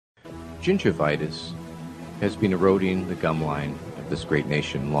Gingivitis has been eroding the gum line of this great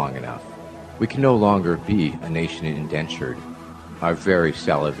nation long enough. We can no longer be a nation indentured. Our very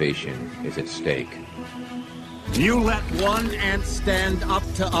salivation is at stake. You let one ant stand up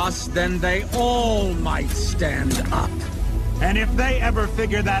to us, then they all might stand up. And if they ever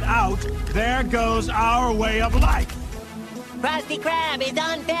figure that out, there goes our way of life. Krusty Krab is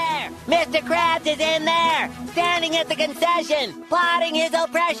unfair. Mr. Krabs is in there, standing at the concession, plotting his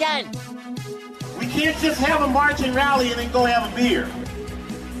oppression. We can't just have a march and rally and then go have a beer.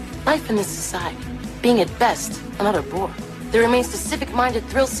 Life in this society, being at best another bore. There remains the civic-minded,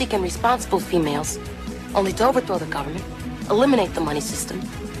 thrill-seeking, responsible females, only to overthrow the government, eliminate the money system,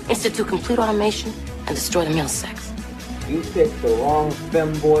 institute complete automation, and destroy the male sex. You picked the wrong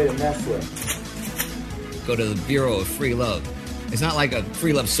femboy to mess with. Go to the Bureau of Free Love. It's not like a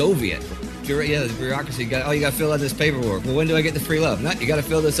free love Soviet. The bureaucracy, you got to fill out this paperwork. Well, when do I get the free love? No, you got to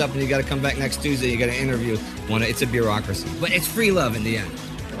fill this up and you got to come back next Tuesday. You got to interview. It's a bureaucracy. But it's free love in the end.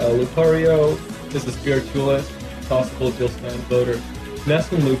 Lucario is a spiritualist, possible Jill Stein voter. Ness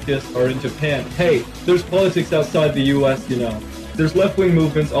and Lucas are in Japan. Hey, there's politics outside the U.S., you know. There's left-wing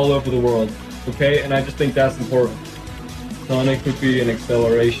movements all over the world, okay? And I just think that's important. Sonic would be an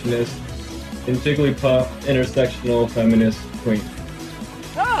accelerationist, and Jigglypuff, intersectional feminist queen.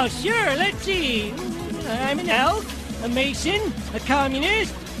 Oh, sure, let's see. I'm an elf, a mason, a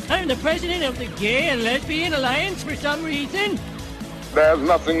communist. I'm the president of the Gay and Lesbian Alliance for some reason. There's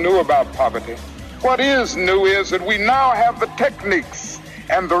nothing new about poverty. What is new is that we now have the techniques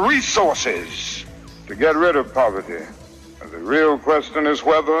and the resources to get rid of poverty. And the real question is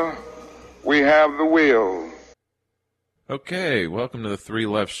whether we have the will. Okay, welcome to the Three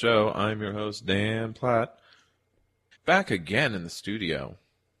Left Show. I'm your host, Dan Platt. Back again in the studio.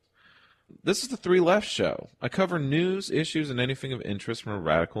 This is the Three Left Show. I cover news, issues, and anything of interest from a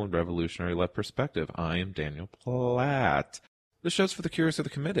radical and revolutionary left perspective. I am Daniel Platt. The show's for the curious or the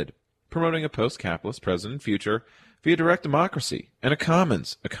committed, promoting a post-capitalist present and future via direct democracy and a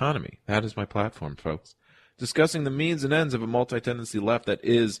commons economy. That is my platform, folks. Discussing the means and ends of a multi-tendency left that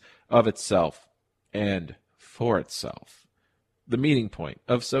is of itself and for itself. The meeting point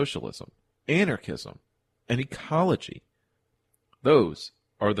of socialism, anarchism, and ecology. Those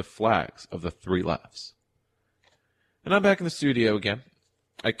are the flags of the three lefts. And I'm back in the studio again.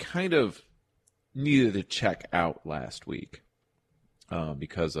 I kind of needed to check out last week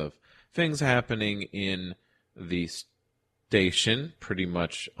because of things happening in the station. Pretty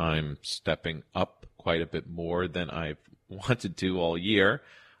much I'm stepping up quite a bit more than I've wanted to all year.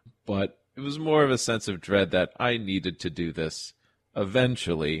 But it was more of a sense of dread that I needed to do this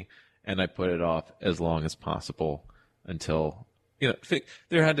eventually, and I put it off as long as possible until,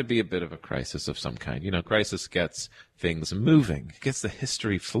 there had to be a bit of a crisis of some kind. Crisis gets things moving, gets the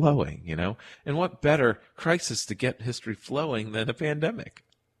history flowing, And what better crisis to get history flowing than a pandemic?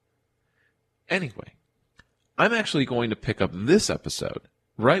 Anyway, I'm actually going to pick up this episode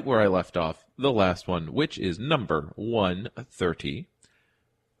right where I left off the last one, which is number 130.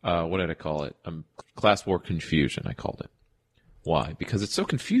 What did I call it? Class war confusion, I called it. Why? Because it's so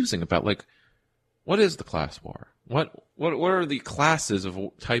confusing about, what is the class war? What are the classes of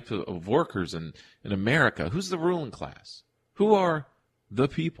type of workers in America? Who's the ruling class? Who are the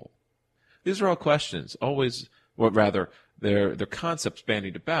people? These are all questions, always, or rather, they're concepts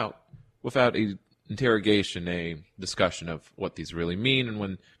bandied about without a interrogation, a discussion of what these really mean. And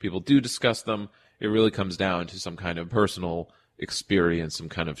when people do discuss them, it really comes down to some kind of personal experience, some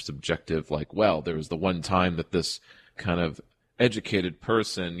kind of subjective, there was the one time that this kind of educated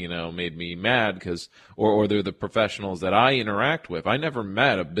person, made me mad because, or they're the professionals that I interact with. I never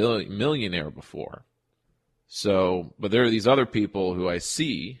met a millionaire before. So, but there are these other people who I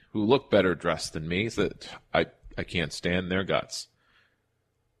see who look better dressed than me that I can't stand their guts.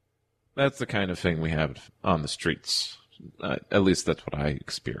 That's the kind of thing we have on the streets. At least that's what I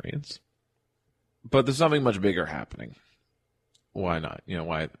experience. But there's something much bigger happening. Why not?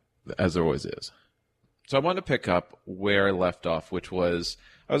 Why, as there always is. So I wanted to pick up where I left off, which was,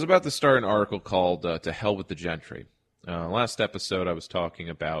 I was about to start an article called To Hell with the Gentry. Last episode I was talking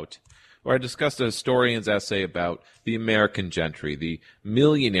about, or I discussed a historian's essay about the American gentry, the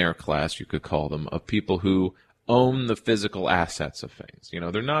millionaire class, you could call them, of people who own the physical assets of things.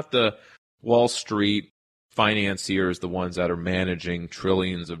 They're not the Wall Street financiers, the ones that are managing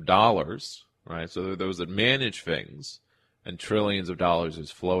trillions of dollars, right? So they're those that manage things, and trillions of dollars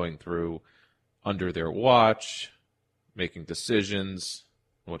is flowing through under their watch, making decisions,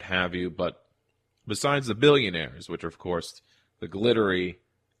 what have you. But besides the billionaires, which are, of course, the glittery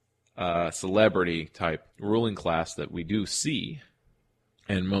celebrity-type ruling class that we do see,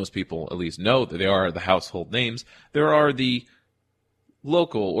 and most people at least know that they are the household names, there are the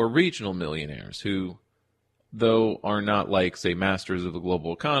local or regional millionaires who, though are not like, say, masters of the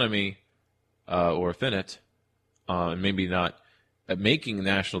global economy or Finnet, and maybe not at making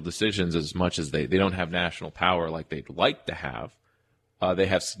national decisions as much as they don't have national power like they'd like to have. They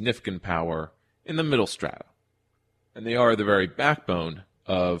have significant power in the middle strata. And they are the very backbone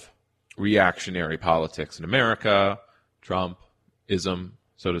of reactionary politics in America, Trumpism,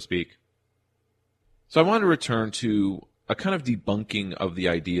 so to speak. So I want to return to a kind of debunking of the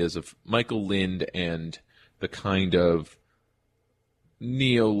ideas of Micheal Lind and the kind of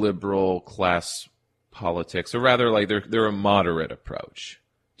neoliberal class politics, or rather, like they're a moderate approach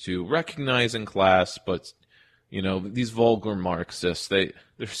to recognizing class, but these vulgar Marxists, they're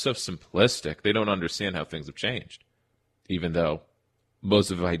so simplistic. They don't understand how things have changed, even though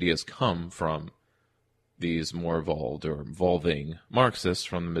most of the ideas come from these more evolved or evolving Marxists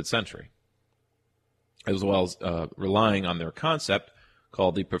from the mid-century, as well as relying on their concept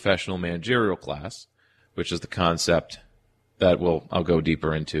called the professional managerial class, which is the concept that I'll go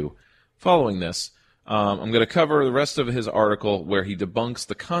deeper into following this. I'm going to cover the rest of his article where he debunks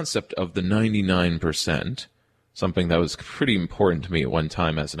the concept of the 99%, something that was pretty important to me at one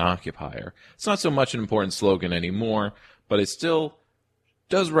time as an occupier. It's not so much an important slogan anymore, but it still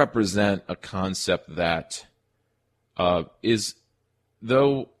does represent a concept that is,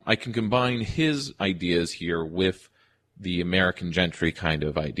 though I can combine his ideas here with the American gentry kind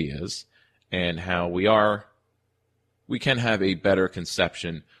of ideas, and how we can have a better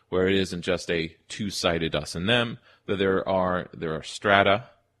conception where it isn't just a two-sided us and them, that there are strata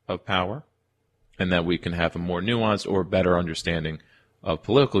of power, and that we can have a more nuanced or better understanding of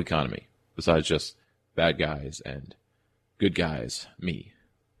political economy, besides just bad guys and good guys, me.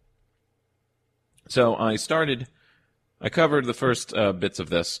 So I covered the first bits of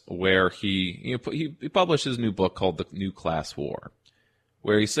this where he published his new book called The New Class War,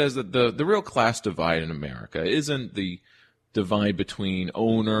 where he says that the real class divide in America isn't the divide between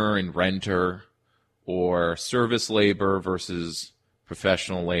owner and renter or service labor versus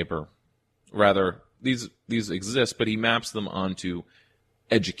professional labor. Rather, these exist, but he maps them onto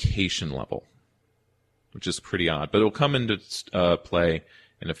education level, which is pretty odd. But it'll come into play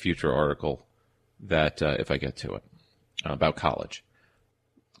in a future article that, if I get to it, about college.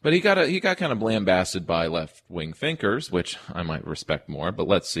 But he got kind of lambasted by left-wing thinkers, which I might respect more, but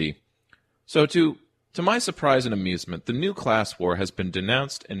let's see. So to my surprise and amusement, the new class war has been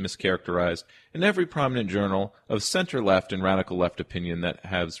denounced and mischaracterized in every prominent journal of center-left and radical-left opinion that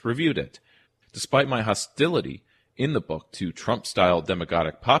has reviewed it. Despite my hostility in the book to Trump-style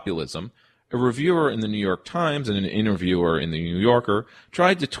demagogic populism, a reviewer in the New York Times and an interviewer in the New Yorker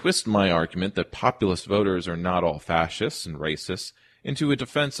tried to twist my argument that populist voters are not all fascists and racists into a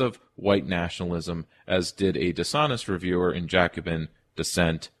defense of white nationalism, as did a dishonest reviewer in Jacobin,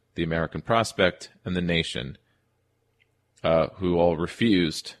 Dissent, The American Prospect, and The Nation, who all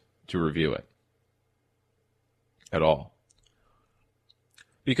refused to review it at all.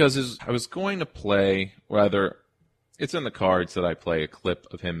 Because I was going to play, rather, it's in the cards that I play a clip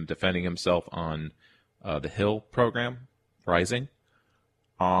of him defending himself on the Hill program, Rising,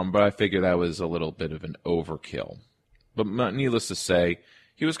 but I figured that was a little bit of an overkill. But needless to say,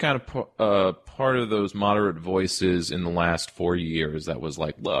 he was kind of part of those moderate voices in the last 4 years that was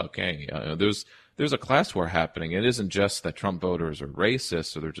like, look, hey, there's a class war happening. It isn't just that Trump voters are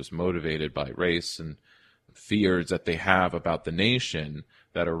racist or they're just motivated by race and fears that they have about the nation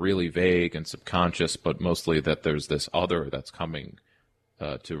that are really vague and subconscious, but mostly that there's this other that's coming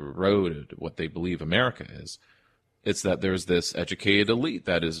to erode what they believe America is. It's that there's this educated elite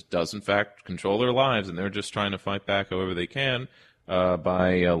that does in fact control their lives, and they're just trying to fight back however they can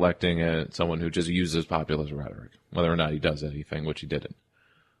by electing someone who just uses populist rhetoric, whether or not he does anything, which he didn't.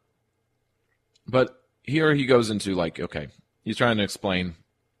 But here he goes into he's trying to explain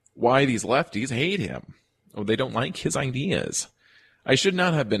why these lefties hate him, or they don't like his ideas. I should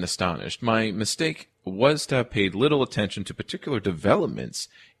not have been astonished. My mistake was to have paid little attention to particular developments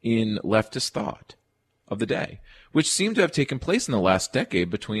in leftist thought of the day, which seemed to have taken place in the last decade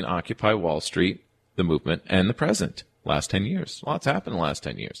between Occupy Wall Street, the movement, and the present. Last 10 years. Lots happened in the last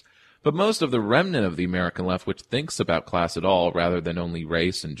 10 years. But most of the remnant of the American left, which thinks about class at all rather than only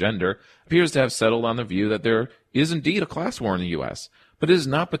race and gender, appears to have settled on the view that there is indeed a class war in the U.S., but it is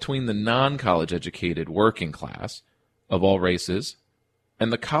not between the non-college educated working class of all races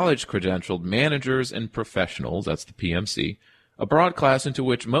and the college-credentialed managers and professionals, that's the PMC, a broad class into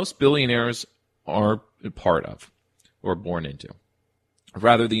which most billionaires are part of or born into.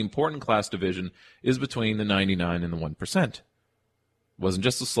 Rather, the important class division is between the 99 and the 1%. wasn't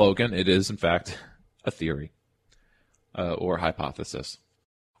just a slogan. It is, in fact, a theory or hypothesis.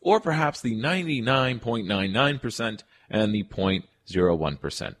 Or perhaps the 99.99% and the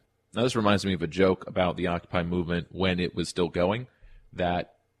 0.01%. Now, this reminds me of a joke about the Occupy movement when it was still going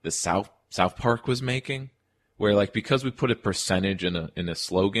that the South Park was making, where, like, because we put a percentage in a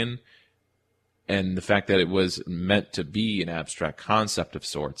slogan, and the fact that it was meant to be an abstract concept of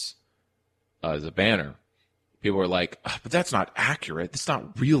sorts as a banner, people were like, but that's not accurate. That's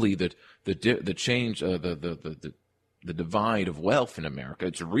not really the change, the divide of wealth in America.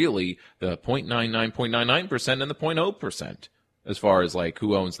 It's really the 0.99% and the 0.0% as far as, like,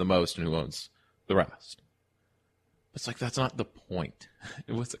 who owns the most and who owns the rest. It's like, that's not the point.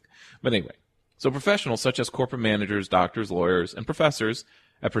 But anyway, so professionals such as corporate managers, doctors, lawyers, and professors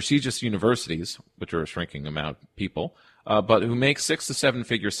at prestigious universities, which are a shrinking amount of people, but who make 6 to 7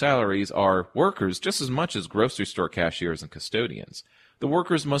 figure salaries, are workers just as much as grocery store cashiers and custodians. The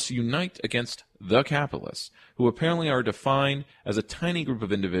workers must unite against the capitalists, who apparently are defined as a tiny group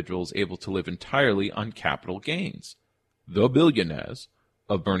of individuals able to live entirely on capital gains. The billionaires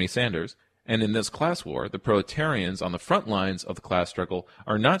of Bernie Sanders. And in this class war, the proletarians on the front lines of the class struggle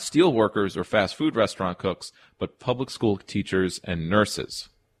are not steel workers or fast food restaurant cooks, but public school teachers and nurses.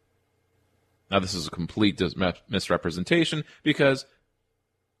 Now, this is a complete misrepresentation, because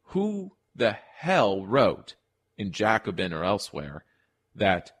who the hell wrote in Jacobin or elsewhere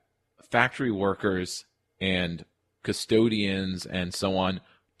that factory workers and custodians and so on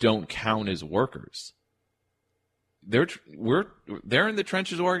don't count as workers? They're in the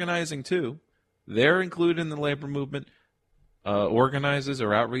trenches organizing too. They're included in the labor movement. Organizes or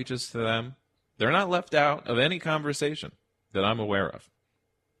outreaches to them. They're not left out of any conversation that I'm aware of.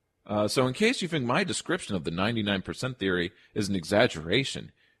 So in case you think my description of the 99% theory is an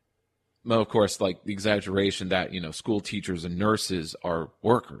exaggeration, well, of course, like the exaggeration that, school teachers and nurses are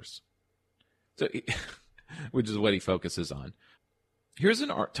workers, so which is what he focuses on. Here's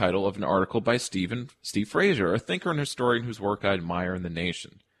an title of an article by Steve Fraser, a thinker and historian whose work I admire in The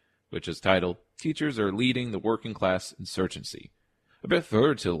Nation, which is titled, Teachers Are Leading the Working Class Insurgency. A bit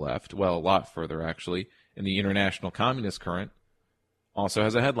further to the left, well, a lot further actually, in the international communist current, also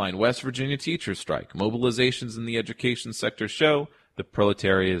has a headline, West Virginia Teachers Strike. Mobilizations in the education sector show the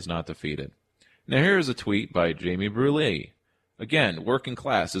proletariat is not defeated. Now here is a tweet by Jamie Brulé. Again, working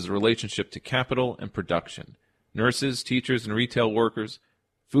class is a relationship to capital and production. Nurses, teachers, and retail workers,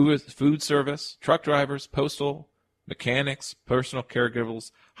 food service, truck drivers, postal, mechanics, personal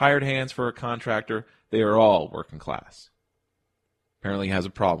caregivers, hired hands for a contractor, they are all working class. Apparently has a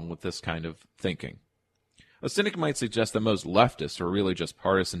problem with this kind of thinking. A cynic might suggest that most leftists are really just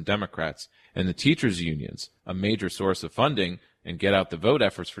partisan Democrats, and the teachers' unions, a major source of funding and get-out-the-vote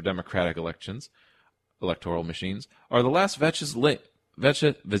efforts for Democratic electoral machines, are the last vestigial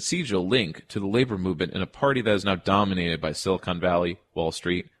link to the labor movement in a party that is now dominated by Silicon Valley, Wall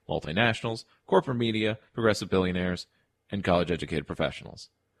Street, multinationals, corporate media, progressive billionaires, and college-educated professionals.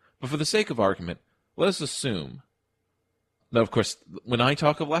 But for the sake of argument, let us assume that, of course, when I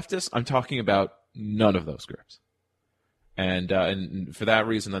talk of leftists, I'm talking about none of those groups. And for that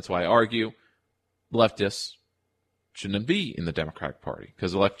reason, that's why I argue leftists shouldn't be in the Democratic Party,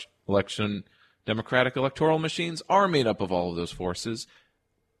 because Democratic electoral machines are made up of all of those forces,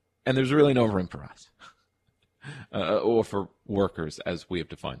 and there's really no room for us, or for workers as we have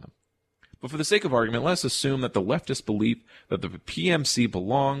defined them. But for the sake of argument, let us assume that the leftists believe that the PMC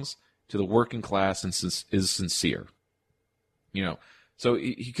belongs to the working class and is sincere. So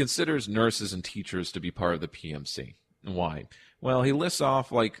he considers nurses and teachers to be part of the PMC. Why? Well, he lists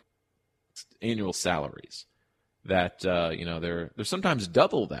off like annual salaries that they're sometimes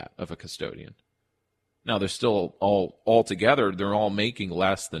double that of a custodian. Now they're still all together, they're all making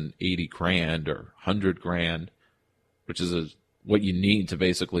less than 80 grand or 100 grand, which is what you need to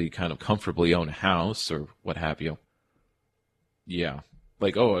basically kind of comfortably own a house or what have you. Yeah,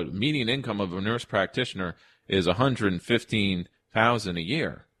 like a median income of a nurse practitioner is $115,000 a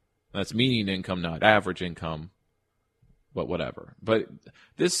year. That's median income, not average income, but whatever. But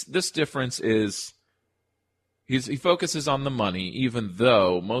this difference is he focuses on the money, even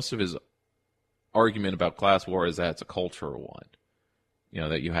though most of his argument about class war is that it's a cultural one.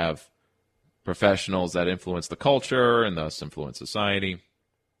 That you have professionals that influence the culture and thus influence society.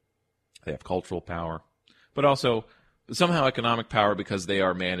 They have cultural power, but also somehow economic power because they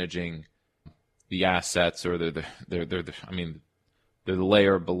are managing the assets, or they're the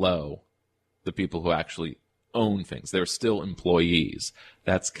layer below the people who actually own things. They're still employees.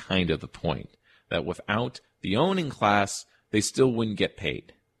 That's kind of the point. That without the owning class, they still wouldn't get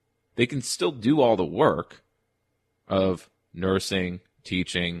paid. They can still do all the work of nursing,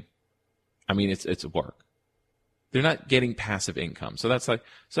 teaching. I mean, it's work. They're not getting passive income. So that's like,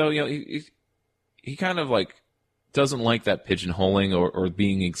 so, you know, he kind of like doesn't like that pigeonholing or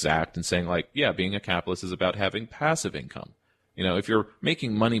being exact and saying like, yeah, being a capitalist is about having passive income. You know, if you're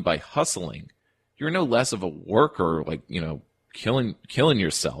making money by hustling, you're no less of a worker, like, you know, killing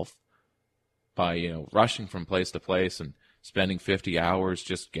yourself by, you know, rushing from place to place and spending 50 hours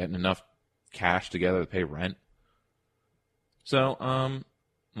just getting enough cash together to pay rent. So,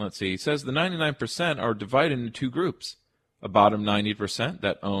 let's see. He says the 99% are divided into two groups. A bottom 90%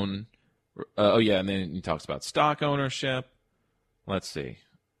 that own... and then he talks about stock ownership. Let's see.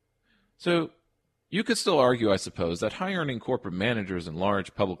 So, you could still argue, I suppose, that high-earning corporate managers in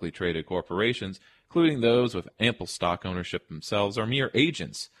large publicly traded corporations, including those with ample stock ownership themselves, are mere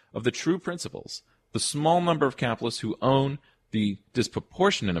agents of the true principles, the small number of capitalists who own the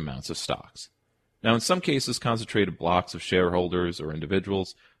disproportionate amounts of stocks. Now, in some cases, concentrated blocks of shareholders or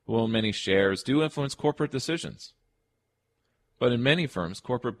individuals who own many shares do influence corporate decisions. But in many firms,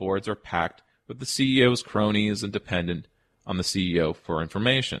 corporate boards are packed with the CEO's cronies and dependent on the CEO for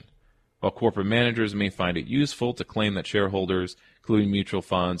information. While corporate managers may find it useful to claim that shareholders, including mutual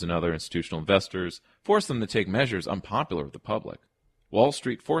funds and other institutional investors, force them to take measures unpopular with the public, Wall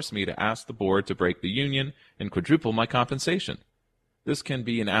Street forced me to ask the board to break the union and quadruple my compensation. This can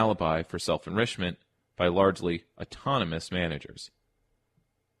be an alibi for self-enrichment by largely autonomous managers.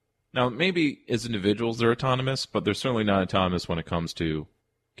 Now, maybe as individuals they're autonomous, but they're certainly not autonomous when it comes to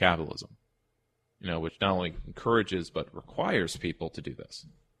capitalism, you know, which not only encourages but requires people to do this.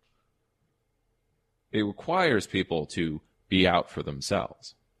 It requires people to be out for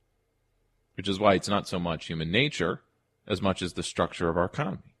themselves, which is why it's not so much human nature as much as the structure of our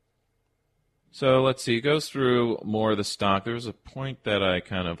economy. So let's see, it goes through more of the stock. There was a point that I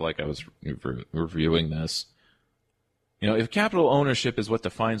kind of like, I was reviewing this. You know, if capital ownership is what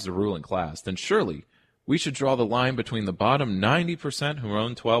defines the ruling class, then surely we should draw the line between the bottom 90% who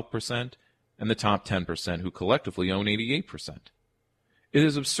own 12% and the top 10% who collectively own 88%. It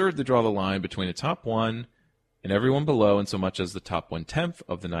is absurd to draw the line between the top 1 and everyone below, in so much as the top 1/10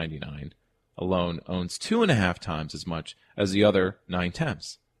 of the 99 alone owns 2.5 times as much as the other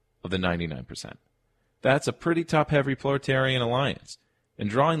 9/10 of the 99%. That's a pretty top-heavy proletarian alliance, and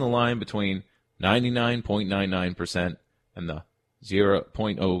drawing the line between 99.99% and the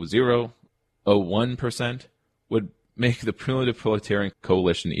 0.0001% would make the primitive proletarian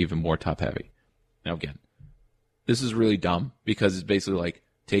coalition even more top-heavy. Now again, this is really dumb because it's basically like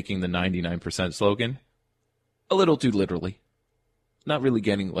taking the 99% slogan a little too literally. Not really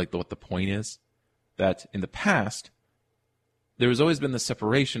getting like what the point is. That in the past, there has always been the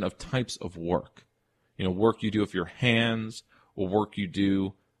separation of types of work. You know, work you do with your hands, or work you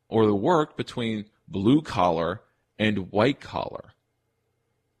do, or the work between blue collar and white collar.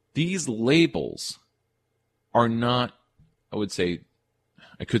 These labels are not, I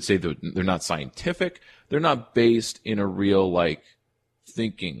could say they're not scientific. They're not based in a real, like,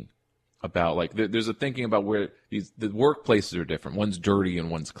 thinking about, like, there's a thinking about where the workplaces are different. One's dirty and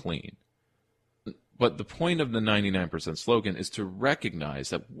one's clean. But the point of the 99% slogan is to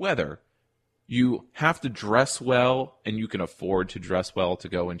recognize that whether you have to dress well and you can afford to dress well to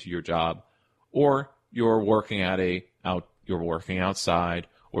go into your job, or you're working you're working outside,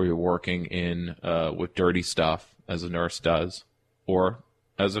 or you're working in with dirty stuff as a nurse does, or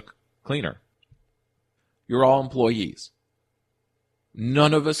as a cleaner. You're all employees.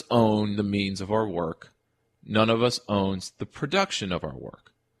 None of us own the means of our work. None of us owns the production of our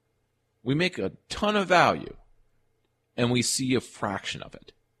work. We make a ton of value, and we see a fraction of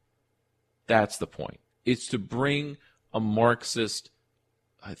it. That's the point. It's to bring a Marxist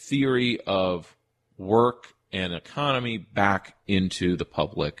theory of work and economy back into the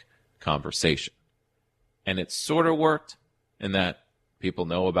public conversation. And it sort of worked in that people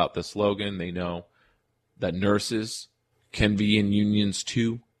know about the slogan. They know that nurses can be in unions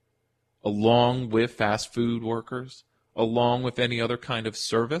too, along with fast food workers, along with any other kind of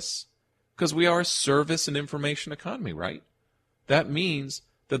service, because we are a service and information economy, right? That means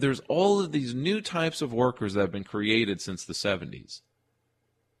that there's all of these new types of workers that have been created since the 70s.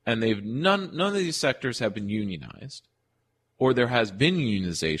 And none of these sectors have been unionized, or there has been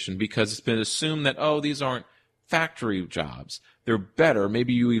unionization because it's been assumed that, oh, these aren't factory jobs. They're better.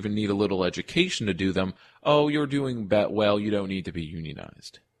 Maybe you even need a little education to do them. Oh, you're doing well. You don't need to be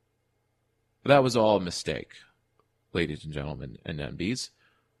unionized. But that was all a mistake, ladies and gentlemen and MBs.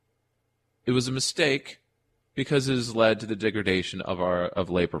 It was a mistake because it has led to the degradation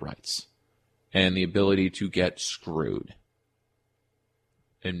of labor rights and the ability to get screwed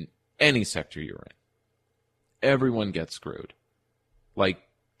in any sector you're in. Everyone gets screwed. like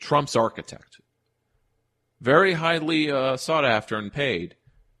Trump's architect. Very highly sought after and paid,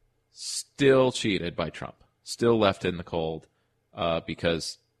 still cheated by Trump, still left in the cold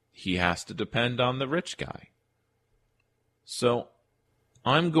because he has to depend on the rich guy. So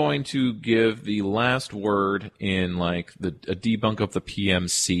I'm going to give the last word in like a debunk of the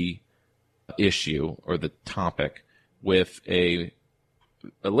PMC issue or the topic with a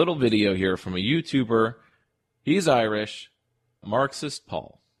little video here from a YouTuber. He's Irish, Marxist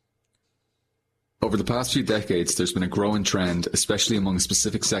Paul. Over the past few decades, there's been a growing trend, especially among a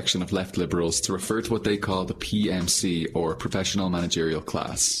specific section of left liberals, to refer to what they call the PMC, or Professional Managerial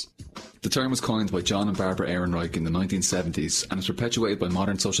Class. The term was coined by John and Barbara Ehrenreich in the 1970s and is perpetuated by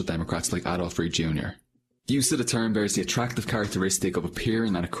modern social democrats like Adolf Reed Jr. Use of the term bears the attractive characteristic of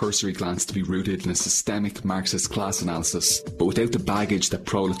appearing at a cursory glance to be rooted in a systemic Marxist class analysis, but without the baggage that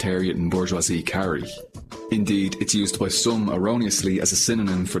proletariat and bourgeoisie carry. Indeed, it's used by some erroneously as a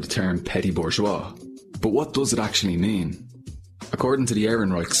synonym for the term petty bourgeois. But what does it actually mean? According to the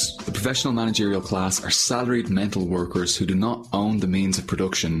Ehrenreichs, the professional managerial class are salaried mental workers who do not own the means of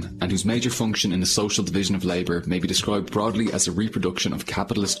production and whose major function in the social division of labour may be described broadly as a reproduction of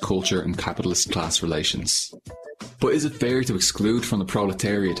capitalist culture and capitalist class relations. But is it fair to exclude from the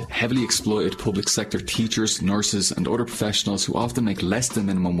proletariat heavily exploited public sector teachers, nurses and other professionals who often make less than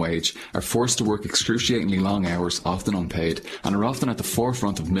minimum wage, are forced to work excruciatingly long hours, often unpaid, and are often at the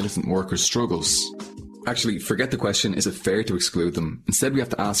forefront of militant workers' struggles? Actually, forget the question, is it fair to exclude them? Instead we have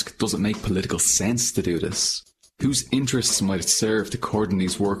to ask, does it make political sense to do this? Whose interests might it serve to cordon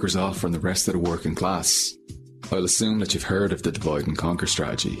these workers off from the rest of the working class? I'll assume that you've heard of the divide and conquer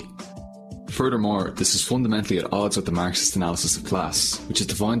strategy. Furthermore, this is fundamentally at odds with the Marxist analysis of class, which is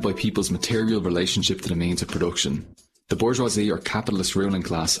defined by people's material relationship to the means of production. The bourgeoisie or capitalist ruling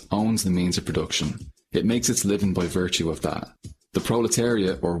class owns the means of production. It makes its living by virtue of that. The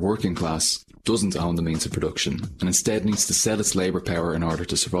proletariat or working class doesn't own the means of production and instead needs to sell its labour power in order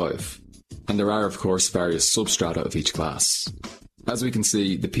to survive. And there are, of course, various substrata of each class. As we can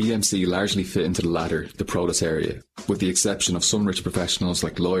see, the PMC largely fit into the latter, the proletariat, with the exception of some rich professionals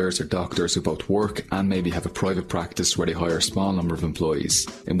like lawyers or doctors who both work and maybe have a private practice where they hire a small number of employees,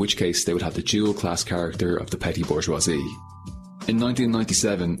 in which case they would have the dual class character of the petty bourgeoisie. In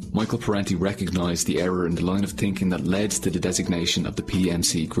 1997, Micheal Parenti recognised the error in the line of thinking that led to the designation of the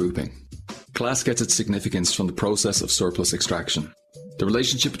PMC grouping. Class gets its significance from the process of surplus extraction. The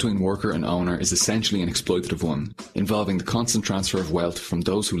relationship between worker and owner is essentially an exploitative one, involving the constant transfer of wealth from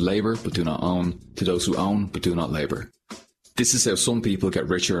those who labour but do not own to those who own but do not labour. This is how some people get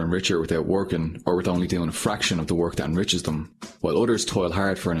richer and richer without working, or with only doing a fraction of the work that enriches them, while others toil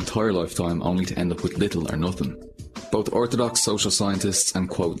hard for an entire lifetime only to end up with little or nothing. Both orthodox social scientists and,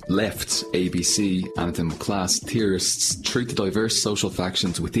 quote, left, ABC, anything class theorists treat the diverse social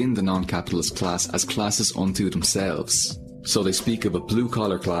factions within the non-capitalist class as classes unto themselves. So they speak of a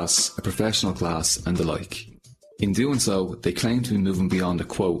blue-collar class, a professional class, and the like. In doing so, they claim to be moving beyond a,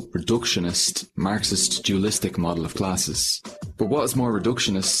 quote, reductionist, Marxist, dualistic model of classes. But what is more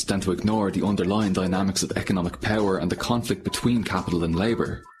reductionist than to ignore the underlying dynamics of economic power and the conflict between capital and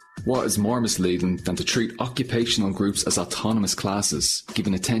labour? What is more misleading than to treat occupational groups as autonomous classes,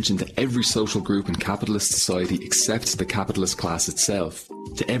 giving attention to every social group in capitalist society except the capitalist class itself,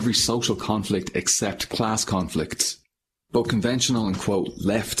 to every social conflict except class conflict? Both conventional and, quote,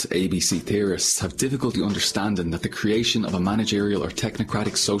 left ABC theorists have difficulty understanding that the creation of a managerial or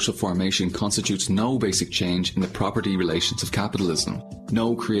technocratic social formation constitutes no basic change in the property relations of capitalism,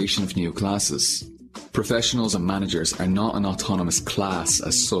 no creation of new classes. Professionals and managers are not an autonomous class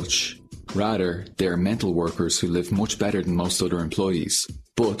as such. Rather, they are mental workers who live much better than most other employees,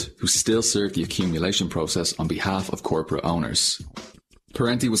 but who still serve the accumulation process on behalf of corporate owners.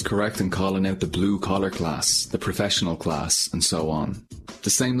 Parenti was correct in calling out the blue-collar class, the professional class, and so on. The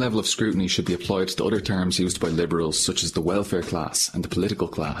same level of scrutiny should be applied to other terms used by liberals such as the welfare class and the political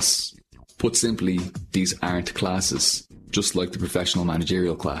class. Put simply, these aren't classes, just like the professional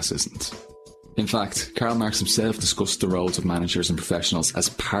managerial class isn't. In fact, Karl Marx himself discussed the roles of managers and professionals as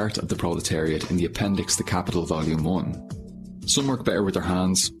part of the proletariat in the appendix to Capital Volume 1. Some work better with their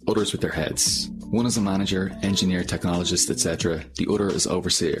hands, others with their heads. One is a manager, engineer, technologist, etc. The other is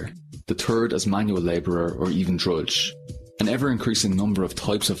overseer. The third as manual labourer or even drudge. An ever-increasing number of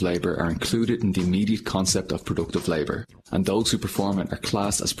types of labour are included in the immediate concept of productive labour, and those who perform it are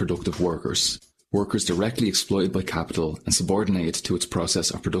classed as productive workers. Workers directly exploited by capital and subordinated to its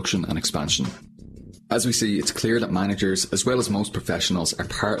process of production and expansion. As we see, it's clear that managers, as well as most professionals, are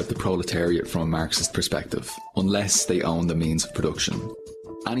part of the proletariat from a Marxist perspective, unless they own the means of production.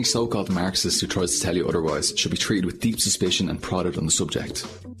 Any so-called Marxist who tries to tell you otherwise should be treated with deep suspicion and prodded on the subject.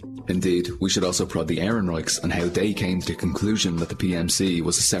 Indeed, we should also prod the Ehrenreichs on how they came to the conclusion that the PMC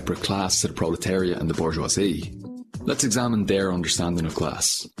was a separate class to the proletariat and the bourgeoisie. Let's examine their understanding of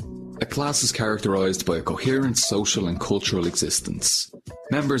class. A class is characterised by a coherent social and cultural existence.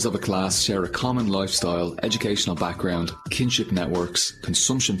 Members of a class share a common lifestyle, educational background, kinship networks,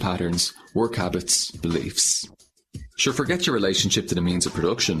 consumption patterns, work habits, beliefs. Sure, forget your relationship to the means of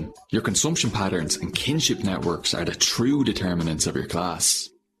production. Your consumption patterns and kinship networks are the true determinants of your class.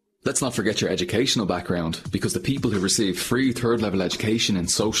 Let's not forget your educational background, because the people who receive free third-level education in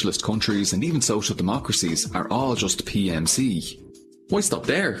socialist countries and even social democracies are all just PMC. Why stop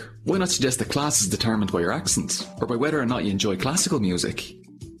there? Why not suggest that class is determined by your accent, or by whether or not you enjoy classical music?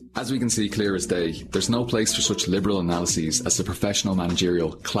 As we can see clear as day, there's no place for such liberal analyses as the professional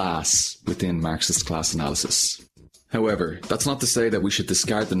managerial class within Marxist class analysis. However, that's not to say that we should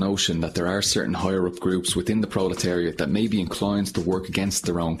discard the notion that there are certain higher-up groups within the proletariat that may be inclined to work against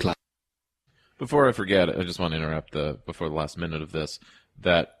their own class. Before I forget, I just want to interrupt before the last minute of this,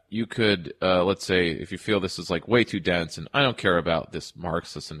 that you could, let's say, if you feel this is like way too dense, and I don't care about this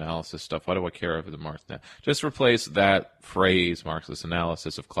Marxist analysis stuff, why do I care about the Marxist? Just replace that phrase, Marxist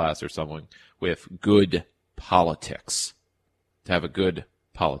analysis of class or something, with good politics. To have a good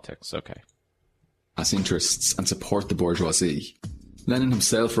politics, okay. Class interests and support the bourgeoisie. Lenin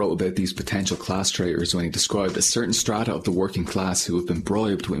himself wrote about these potential class traitors when he described a certain strata of the working class who have been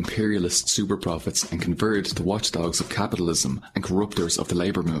bribed with imperialist super profits and converted to watchdogs of capitalism and corruptors of the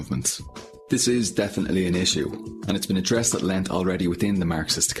labour movement. This is definitely an issue, and it's been addressed at length already within the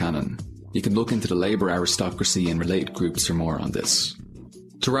Marxist canon. You can look into the labour aristocracy and related groups for more on this.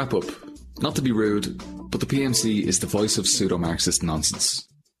 To wrap up, not to be rude, but the PMC is divisive pseudo-Marxist nonsense.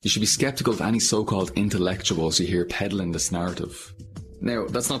 You should be sceptical of any so-called intellectuals you hear peddling this narrative. Now,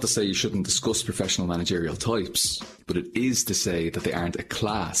 that's not to say you shouldn't discuss professional managerial types, but it is to say that they aren't a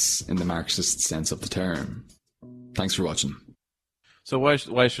class in the Marxist sense of the term. Thanks for watching. So why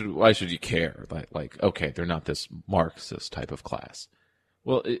should you care? Like, okay, they're not this Marxist type of class.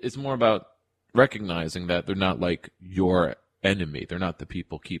 Well, it's more about recognizing that they're not like your enemy. They're not the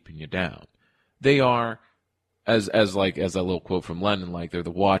people keeping you down. They are, as a little quote from Lenin, like they're the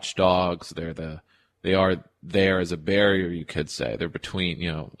watchdogs. They are there as a barrier, you could say. They're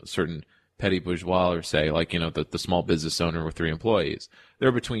between, certain petty bourgeois, or say, like, the small business owner with 3 employees.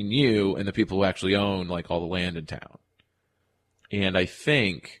 They're between you and the people who actually own, like, all the land in town. And I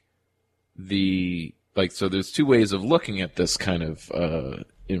think so there's 2 ways of looking at this kind of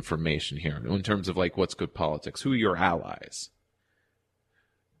information here in terms of, like, what's good politics. Who are your allies?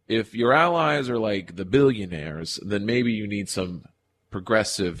 If your allies are like the billionaires, then maybe you need some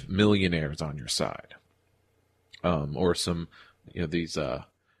progressive millionaires on your side. Or some, these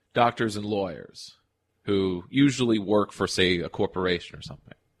doctors and lawyers who usually work for, say, a corporation or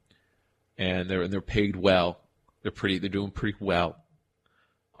something. And they're paid well. They're doing pretty well.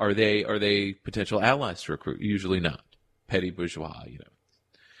 Are they potential allies to recruit? Usually not. Petty bourgeois,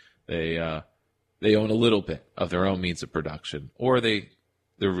 They own a little bit of their own means of production, or they're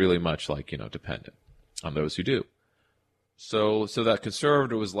really much like, dependent on those who do. So that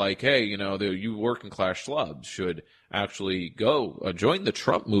conservative was like, hey, you working class schlubs should actually go join the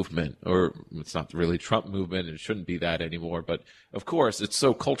Trump movement, or it's not really Trump movement, and it shouldn't be that anymore. But of course, it's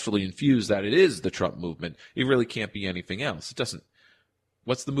so culturally infused that it is the Trump movement. It really can't be anything else. It doesn't.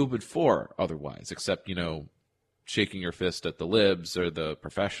 What's the movement for otherwise, except, shaking your fist at the libs or the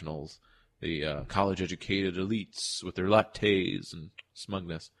professionals, the college-educated elites with their lattes and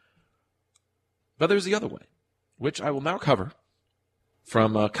smugness. But there's the other way, which I will now cover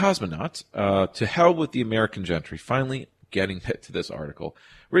from Cosmonaut, To Hell with the American Gentry, finally getting to this article,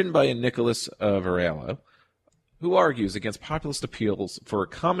 written by Nicholas Varela, who argues against populist appeals for a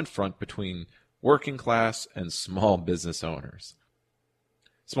common front between working class and small business owners.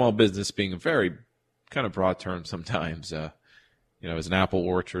 Small business being a very kind of broad term sometimes. As an apple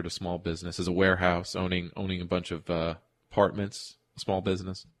orchard, a small business, as a warehouse, owning a bunch of apartments, a small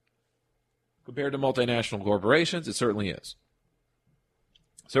business. Compared to multinational corporations, it certainly is.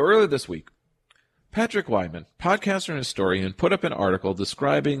 So earlier this week, Patrick Wyman, podcaster and historian, put up an article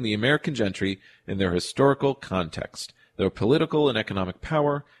describing the American gentry in their historical context, their political and economic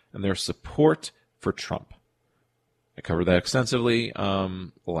power, and their support for Trump. I covered that extensively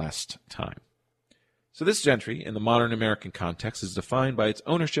last time. So this gentry, in the modern American context, is defined by its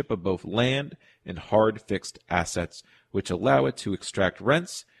ownership of both land and hard fixed assets, which allow it to extract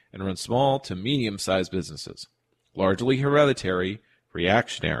rents and run small to medium-sized businesses, largely hereditary,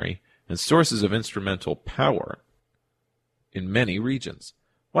 reactionary, and sources of instrumental power in many regions.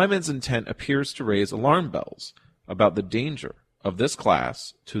 Wyman's intent appears to raise alarm bells about the danger of this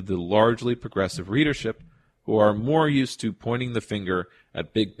class to the largely progressive readership who are more used to pointing the finger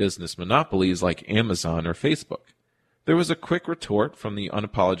at big business monopolies like Amazon or Facebook. There was a quick retort from the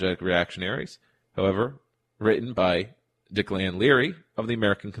unapologetic reactionaries, however, written by Declan Leary of the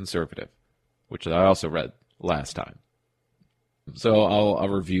American Conservative, which I also read last time. So I'll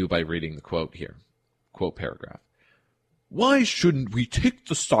review by reading the quote here. Quote paragraph. Why shouldn't we take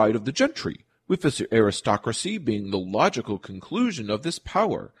the side of the gentry, with the aristocracy being the logical conclusion of this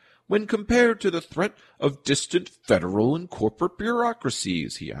power, when compared to the threat of distant federal and corporate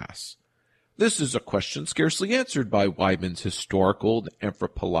bureaucracies, he asks. This is a question scarcely answered by Wyman's historical and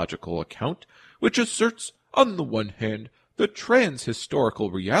anthropological account, which asserts, on the one hand, the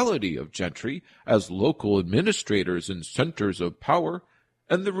trans-historical reality of gentry as local administrators and centers of power,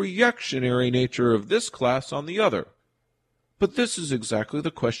 and the reactionary nature of this class on the other. But this is exactly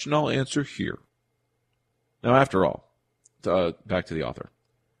the question I'll answer here. Now, after all, back to the author.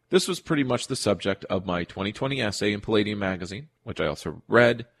 This was pretty much the subject of my 2020 essay in Palladium magazine, which I also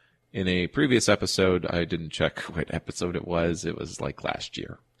read in a previous episode. I didn't check what episode it was. It was like last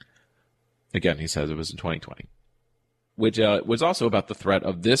year. Again, he says it was in 2020. Which was also about the threat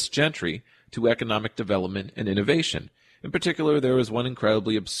of this gentry to economic development and innovation. In particular, there was one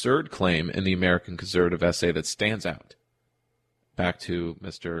incredibly absurd claim in the American Conservative essay that stands out. Back to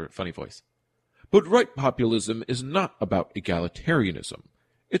Mr. Funny Voice. But right populism is not about egalitarianism.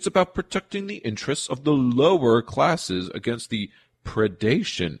 It's about protecting the interests of the lower classes against the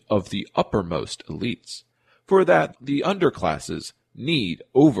predation of the uppermost elites. For that, the underclasses need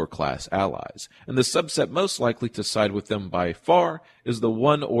overclass allies, and the subset most likely to side with them by far is the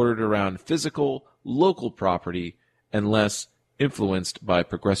one ordered around physical, local property, and less influenced by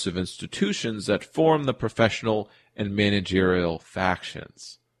progressive institutions that form the professional and managerial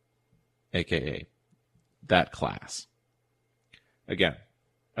factions, aka that class. Again,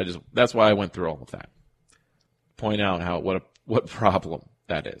 that's why I went through all of that. Point out what problem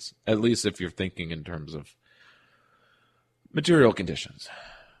that is, at least if you're thinking in terms of material conditions,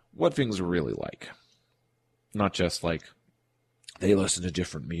 what things are really like. Not just like they listen to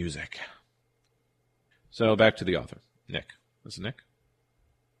different music. So back to the author, Nick. This is Nick.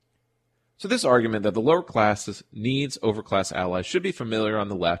 So this argument that the lower classes needs overclass allies should be familiar on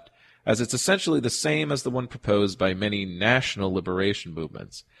the left, as it's essentially the same as the one proposed by many national liberation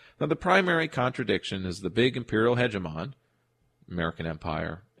movements. Now the primary contradiction is the big imperial hegemon, American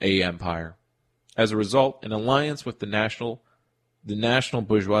empire, a empire. As a result, an alliance with the national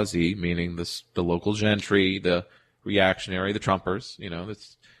bourgeoisie, meaning the local gentry, the reactionary, the Trumpers,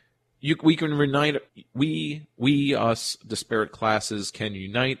 we can unite. Us disparate classes can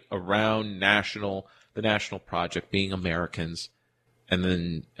unite around the national project, being Americans, and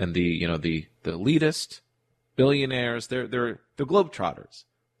the elitist billionaires. They're globetrotters.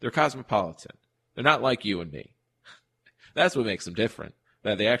 They're cosmopolitan. They're not like you and me. That's what makes them different.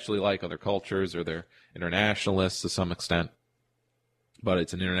 That they actually like other cultures, or they're internationalists to some extent. But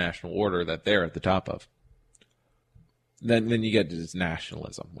it's an international order that they're at the top of. Then you get to this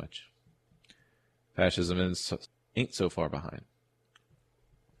nationalism, which fascism ain't so far behind.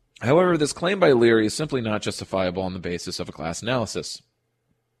 However, this claim by Leary is simply not justifiable on the basis of a class analysis.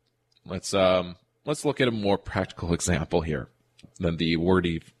 Let's look at a more practical example here than the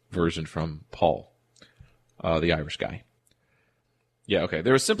wordy version from Paul, the Irish guy. Yeah, okay.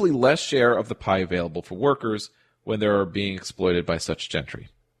 There is simply less share of the pie available for workers when they are being exploited by such gentry.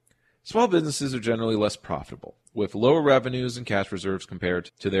 Small businesses are generally less profitable, with lower revenues and cash reserves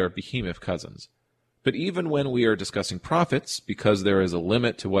compared to their behemoth cousins. But even when we are discussing profits, because there is a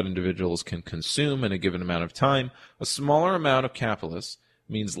limit to what individuals can consume in a given amount of time, a smaller amount of capitalists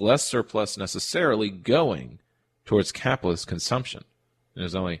means less surplus necessarily going towards capitalist consumption.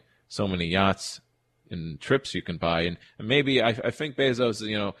 There's only so many yachts and trips you can buy, and maybe I think Bezos,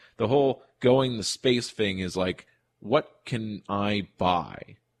 the whole going to space thing is like, what can I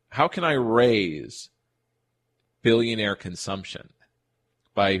buy? How can I raise billionaire consumption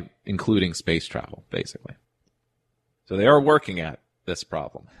by including space travel, basically? So they are working at this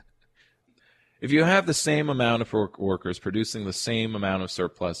problem. If you have the same amount of workers producing the same amount of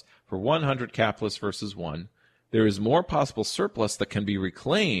surplus for 100 capitalists versus 1, there is more possible surplus that can be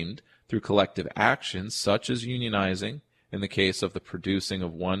reclaimed through collective actions, such as unionizing in the case of the producing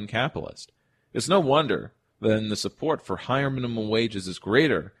of one capitalist. It's no wonder then the support for higher minimum wages is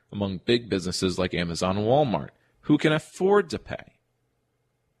greater among big businesses like Amazon and Walmart, who can afford to pay.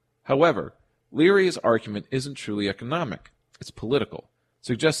 However, Leary's argument isn't truly economic. It's political,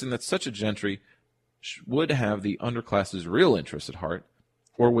 suggesting that such a gentry would have the underclass's real interest at heart,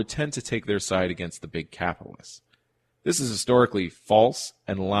 or would tend to take their side against the big capitalists. This is historically false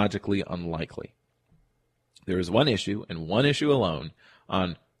and logically unlikely. There is one issue, and one issue alone,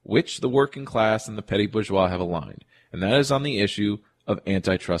 on which the working class and the petty bourgeois have aligned, and that is on the issue of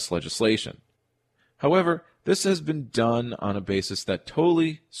antitrust legislation. However, this has been done on a basis that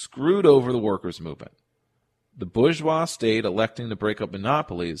totally screwed over the workers' movement. The bourgeois state electing to break up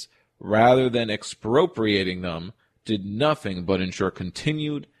monopolies rather than expropriating them did nothing but ensure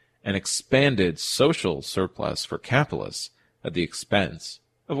continued and expanded social surplus for capitalists at the expense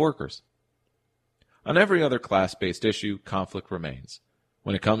of workers. On every other class-based issue, conflict remains.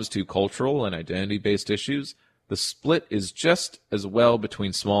 When it comes to cultural and identity-based issues, the split is just as well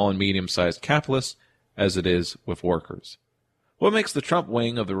between small and medium-sized capitalists as it is with workers. What makes the Trump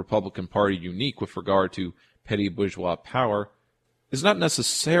wing of the Republican Party unique with regard to petty bourgeois power is not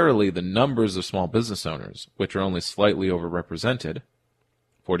necessarily the numbers of small business owners, which are only slightly overrepresented,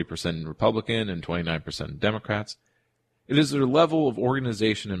 40% Republican and 29% Democrats. It is their level of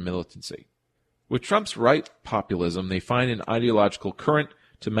organization and militancy. With Trump's right populism, they find an ideological current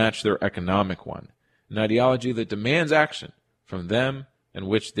to match their economic one, an ideology that demands action from them and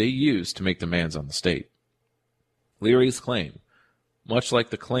which they use to make demands on the state. Leary's claim, much like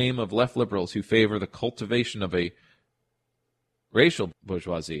the claim of left liberals who favor the cultivation of a racial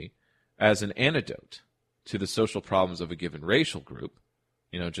bourgeoisie as an antidote to the social problems of a given racial group,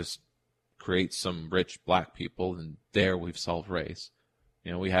 just create some rich black people and there we've solved race.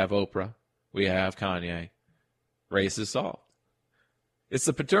 We have Oprah, we have Kanye, race is solved. It's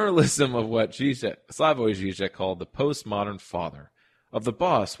the paternalism of what Zizek, Slavoj Zizek called the postmodern father of the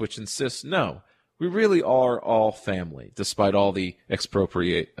boss, which insists, no, we really are all family, despite all the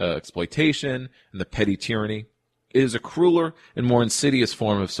exploitation and the petty tyranny. It is a crueler and more insidious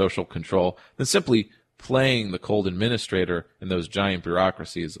form of social control than simply playing the cold administrator in those giant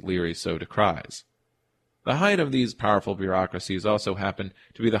bureaucracies that Leary so decries. The height of these powerful bureaucracies also happen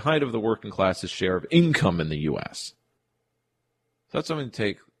to be the height of the working class's share of income in the U.S. So that's something to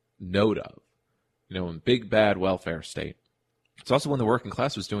take note of. In big, bad welfare state, it's also when the working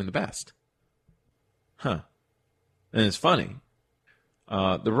class was doing the best. And it's funny.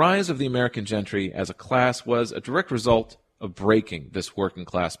 The rise of the American gentry as a class was a direct result of breaking this working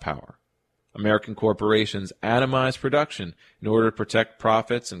class power. American corporations atomized production in order to protect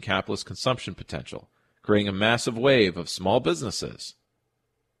profits and capitalist consumption potential, creating a massive wave of small businesses.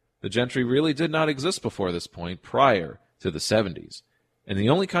 The gentry really did not exist before this point, prior to the 70s, and the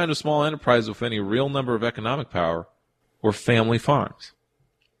only kind of small enterprise with any real number of economic power were family farms,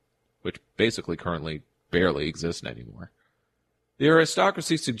 which basically currently barely exist anymore. The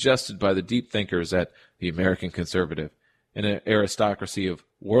aristocracy suggested by the deep thinkers at the American Conservative, an aristocracy of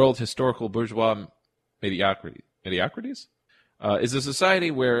world historical bourgeois mediocrities, is a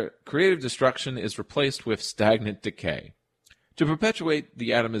society where creative destruction is replaced with stagnant decay. To perpetuate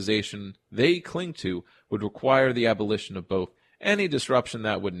the atomization they cling to would require the abolition of both any disruption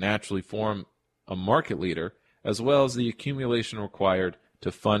that would naturally form a market leader, as well as the accumulation required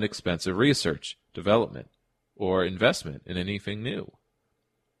to fund expensive research, development, or investment in anything new,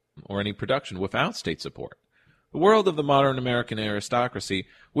 or any production without state support. The world of the modern American aristocracy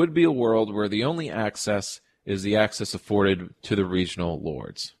would be a world where the only access is the access afforded to the regional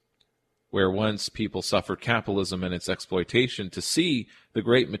lords, where once people suffered capitalism and its exploitation to see the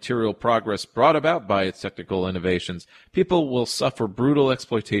great material progress brought about by its technical innovations, people will suffer brutal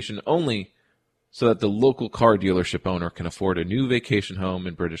exploitation only so that the local car dealership owner can afford a new vacation home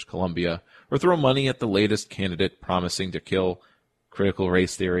in British Columbia, or throw money at the latest candidate promising to kill critical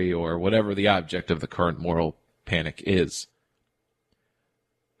race theory or whatever the object of the current moral panic is.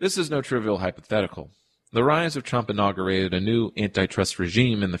 This is no trivial hypothetical. The rise of Trump inaugurated a new antitrust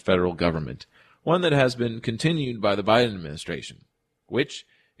regime in the federal government, one that has been continued by the Biden administration, which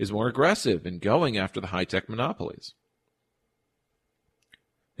is more aggressive in going after the high-tech monopolies.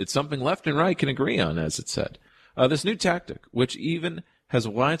 It's something left and right can agree on, as it said. This new tactic, which even has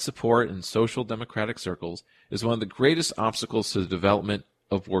wide support in social democratic circles, is one of the greatest obstacles to the development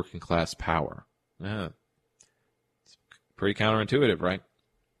of working-class power. It's pretty counterintuitive, right?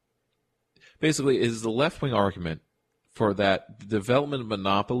 Basically, it is the left-wing argument for that the development of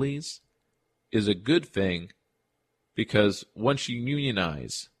monopolies is a good thing because once you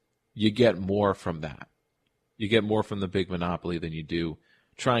unionize, you get more from that. You get more from the big monopoly than you do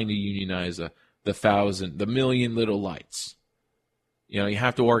trying to unionize the million little lights. You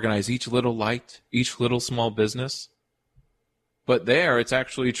have to organize each little light, each little small business. But there, it's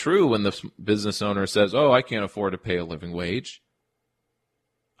actually true when the business owner says, oh, I can't afford to pay a living wage.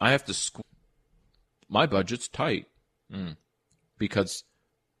 I have to my budget's tight. Because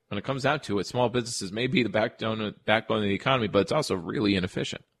when it comes down to it, small businesses may be the backbone of the economy, but it's also really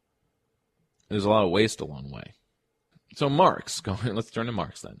inefficient. There's a lot of waste along the way. So Marx, let's turn to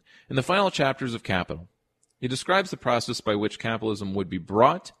Marx then. In the final chapters of Capital, he describes the process by which capitalism would be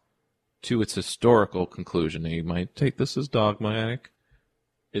brought to its historical conclusion. Now, you might take this as dogmatic.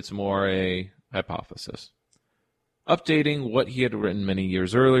 It's more a hypothesis. Updating what he had written many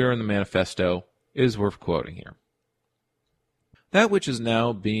years earlier in the manifesto is worth quoting here. That which is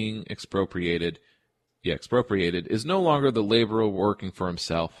now being expropriated is no longer the laborer working for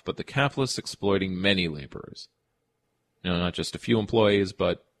himself, but the capitalist exploiting many laborers. Not just a few employees,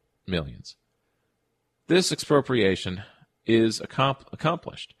 but millions. This expropriation is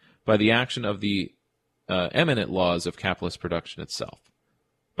accomplished by the action of the eminent laws of capitalist production itself,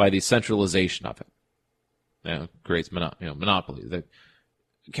 by the centralization of it. Creates monopoly. The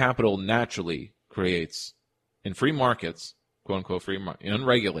capital naturally creates, in free markets, quote-unquote free market,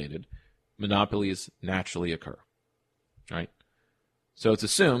 unregulated, monopolies naturally occur. Right? So it's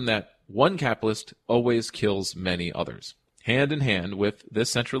assumed that one capitalist always kills many others. Hand in hand with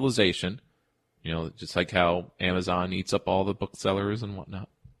this centralization, just like how Amazon eats up all the booksellers and whatnot.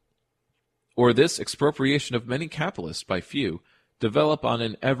 Or this expropriation of many capitalists by few develop on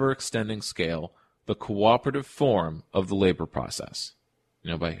an ever-extending scale the cooperative form of the labor process.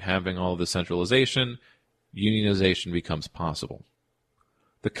 By having all the centralization, unionization becomes possible.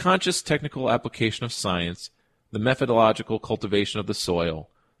 The conscious technical application of science, the methodological cultivation of the soil,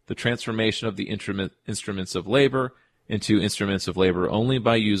 the transformation of the instruments of labor into instruments of labor only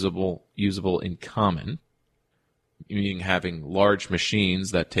by usable in common, meaning having large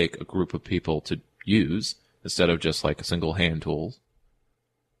machines that take a group of people to use instead of just like a single hand tool.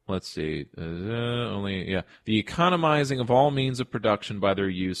 Let's see. The economizing of all means of production by their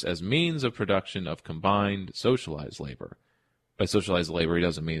use as means of production of combined socialized labor. By socialized labor, he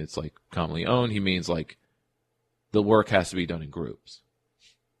doesn't mean it's like commonly owned. He means like the work has to be done in groups.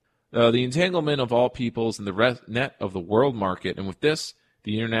 The entanglement of all peoples in the net of the world market, and with this,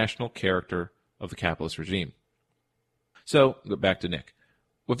 the international character of the capitalist regime. So, go back to Nick.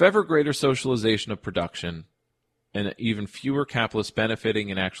 With ever greater socialization of production, and even fewer capitalists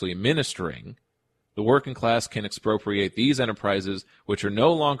benefiting and actually administering, the working class can expropriate these enterprises which are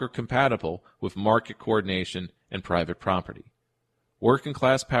no longer compatible with market coordination and private property. Working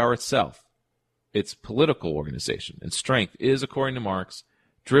class power itself, its political organization and strength is, according to Marx,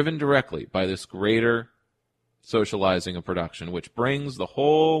 driven directly by this greater socializing of production, which brings the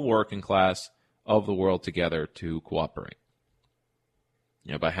whole working class of the world together to cooperate.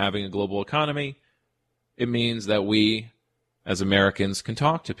 By having a global economy, it means that we, as Americans, can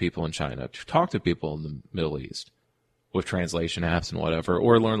talk to people in China, talk to people in the Middle East with translation apps and whatever,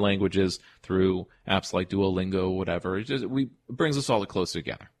 or learn languages through apps like Duolingo, whatever. It brings us all closer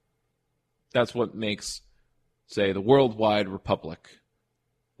together. That's what makes, say, the worldwide republic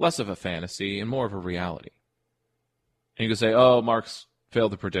less of a fantasy and more of a reality. And you can say, oh, Marx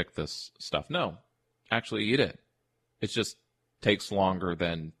failed to predict this stuff. No, actually he did. It just takes longer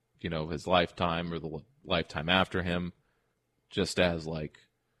than, his lifetime or the lifetime after him, just as like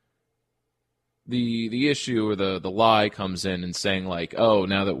the issue or the lie comes in and saying like, oh,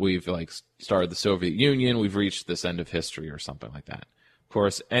 now that we've like started the Soviet Union, we've reached this end of history or something like that. Of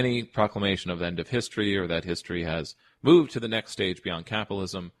course, any proclamation of the end of history or that history has moved to the next stage beyond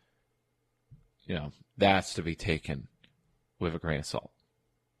capitalism, that's to be taken with a grain of salt.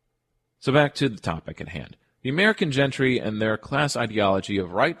 So back to the topic at hand. The American gentry and their class ideology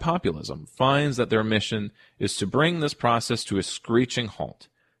of right populism finds that their mission is to bring this process to a screeching halt,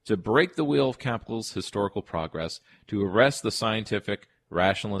 to break the wheel of capital's historical progress, to arrest the scientific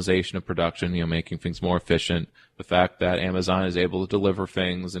rationalization of production, making things more efficient, the fact that Amazon is able to deliver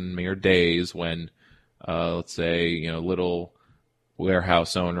things in mere days when, let's say, little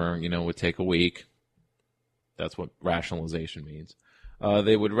warehouse owner, would take a week. That's what rationalization means.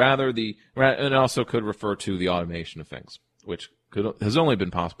 They would rather and also could refer to the automation of things, which has only been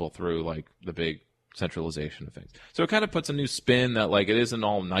possible through like the big centralization of things. So it kind of puts a new spin that like it isn't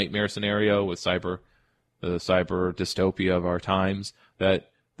all nightmare scenario with the cyber dystopia of our times, that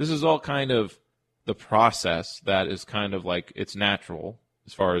this is all kind of the process that is kind of like it's natural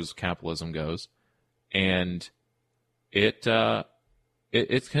as far as capitalism goes, and it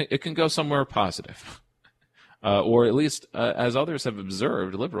can go somewhere positive. Or at least, as others have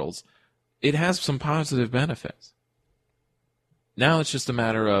observed, liberals, it has some positive benefits. Now it's just a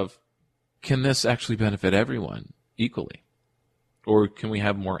matter of, can this actually benefit everyone equally? Or can we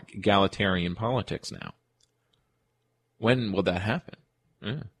have more egalitarian politics now? When will that happen?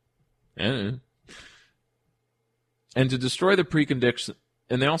 And to destroy the preconditions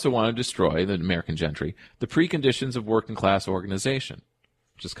And they also want to destroy, the American gentry, the preconditions of working class organization,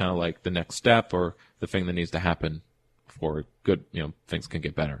 which is kind of like the next step or the thing that needs to happen before good, things can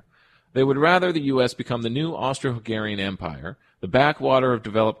get better. They would rather the U.S. become the new Austro-Hungarian Empire, the backwater of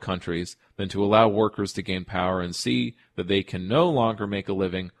developed countries, than to allow workers to gain power and see that they can no longer make a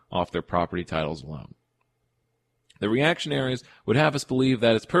living off their property titles alone. The reactionaries would have us believe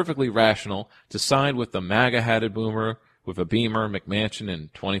that it's perfectly rational to side with the MAGA-hatted boomer with a Beamer, McMansion,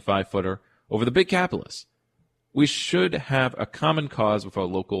 and 25-footer over the big capitalists. We should have a common cause with our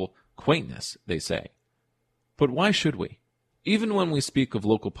local quaintness, they say. But why should we? Even when we speak of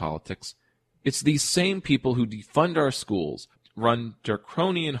local politics, it's these same people who defund our schools, run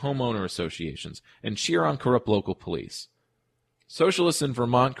draconian homeowner associations, and cheer on corrupt local police. Socialists in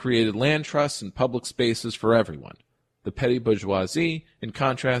Vermont created land trusts and public spaces for everyone. The petty bourgeoisie, in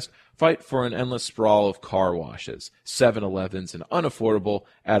contrast, fight for an endless sprawl of car washes, 7-Elevens, and unaffordable,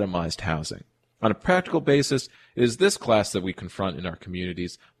 atomized housing. On a practical basis, it is this class that we confront in our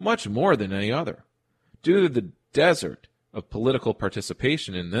communities much more than any other. Due to the desert of political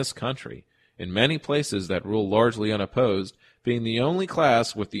participation in this country, in many places that rule largely unopposed, being the only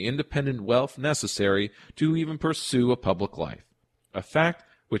class with the independent wealth necessary to even pursue a public life. A fact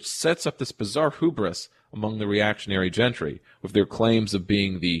which sets up this bizarre hubris among the reactionary gentry, with their claims of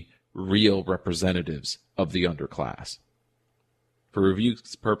being the real representatives of the underclass. For review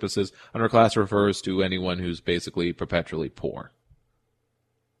purposes, underclass refers to anyone who's basically perpetually poor.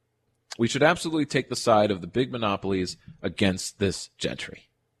 We should absolutely take the side of the big monopolies against this gentry.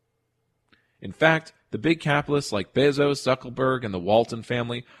 In fact, the big capitalists like Bezos, Zuckerberg, and the Walton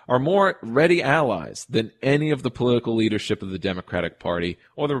family are more ready allies than any of the political leadership of the Democratic Party,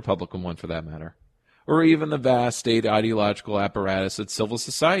 or the Republican one for that matter, or even the vast state ideological apparatus of civil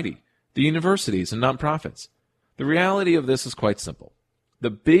society, the universities, and nonprofits. The reality of this is quite simple. The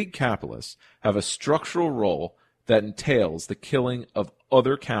big capitalists have a structural role that entails the killing of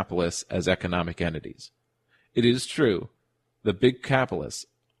other capitalists as economic entities. It is true, the big capitalists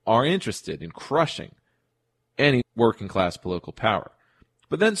are interested in crushing any working-class political power.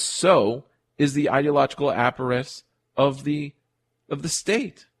 But then so is the ideological apparatus of the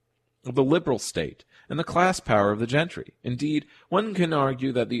state, of the liberal state, and the class power of the gentry. Indeed, one can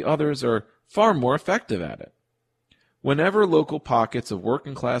argue that the others are far more effective at it. Whenever local pockets of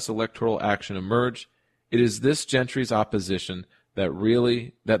working-class electoral action emerge, it is this gentry's opposition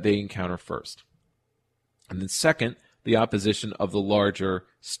that they encounter first. And then second, the opposition of the larger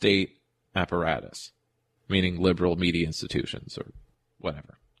state apparatus, meaning liberal media institutions or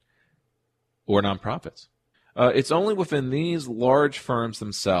whatever, or nonprofits. It's only within these large firms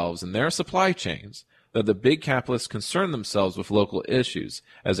themselves and their supply chains that the big capitalists concern themselves with local issues,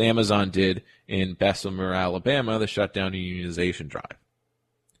 as Amazon did in Bessemer, Alabama, the shutdown and unionization drive.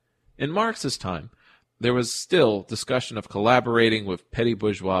 In Marx's time, there was still discussion of collaborating with petty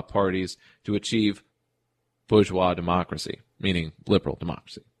bourgeois parties to achieve bourgeois democracy, meaning liberal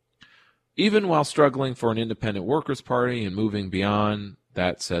democracy. Even while struggling for an independent workers' party and moving beyond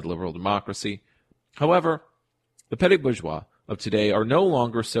that said liberal democracy, however, the petty bourgeois of today are no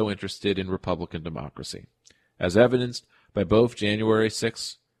longer so interested in Republican democracy, as evidenced by both January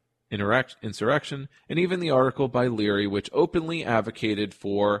 6th insurrection and even the article by Leary which openly advocated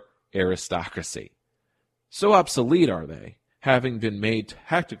for aristocracy. So obsolete are they, having been made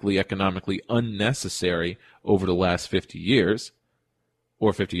tactically economically unnecessary over the last 50 years,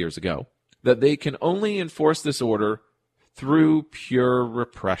 or 50 years ago, that they can only enforce this order through pure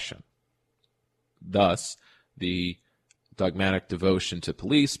repression. Thus, the dogmatic devotion to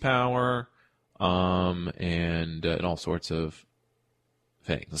police power, and all sorts of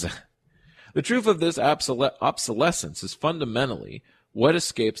things. The truth of this obsolescence is fundamentally what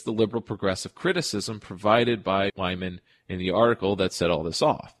escapes the liberal progressive criticism provided by Wyman in the article that set all this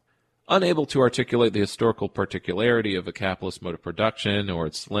off. Unable to articulate the historical particularity of a capitalist mode of production or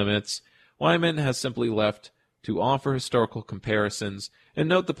its limits, Wyman has simply left to offer historical comparisons and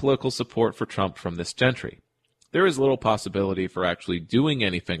note the political support for Trump from this gentry. There is little possibility for actually doing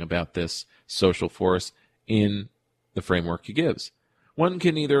anything about this social force in the framework he gives. One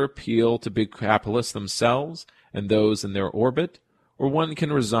can either appeal to big capitalists themselves and those in their orbit, or one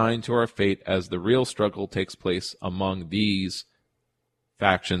can resign to our fate as the real struggle takes place among these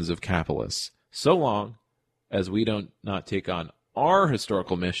factions of capitalists, so long as we don't not take on our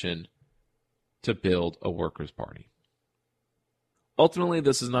historical mission to build a workers' party. Ultimately,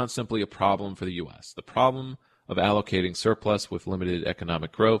 this is not simply a problem for the U.S. The problem of allocating surplus with limited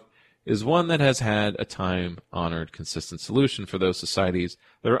economic growth is one that has had a time-honored, consistent solution for those societies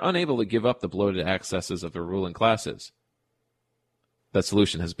that are unable to give up the bloated excesses of their ruling classes. That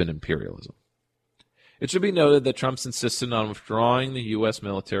solution has been imperialism. It should be noted that Trump's insistence on withdrawing the U.S.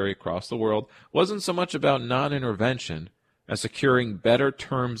 military across the world wasn't so much about non-intervention as securing better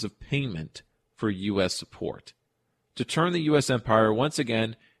terms of payment for U.S. support, to turn the U.S. empire once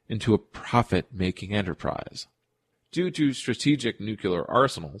again into a profit-making enterprise. Due to strategic nuclear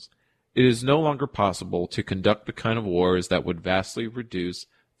arsenals, it is no longer possible to conduct the kind of wars that would vastly reduce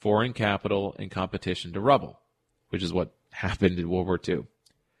foreign capital and competition to rubble, which is what happened in World War II.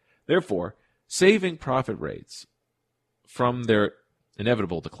 Therefore, saving profit rates from their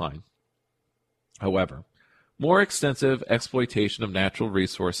inevitable decline. However, more extensive exploitation of natural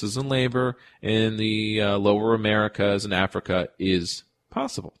resources and labor in the lower Americas and Africa is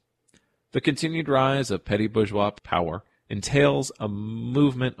possible. The continued rise of petty bourgeois power entails a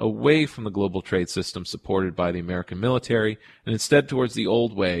movement away from the global trade system supported by the American military and instead towards the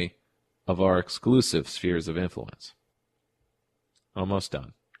old way of our exclusive spheres of influence. Almost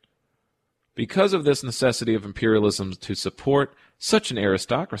done. Because of this necessity of imperialism to support such an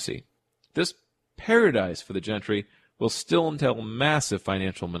aristocracy, this paradise for the gentry will still entail massive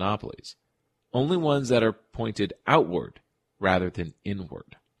financial monopolies, only ones that are pointed outward rather than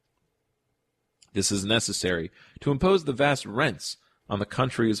inward. This is necessary to impose the vast rents on the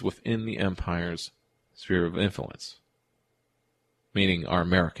countries within the empire's sphere of influence, meaning our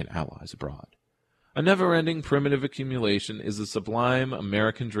American allies abroad. A never-ending primitive accumulation is the sublime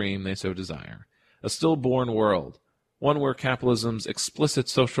American dream they so desire, a stillborn world, one where capitalism's explicit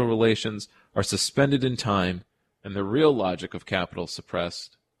social relations are suspended in time and the real logic of capital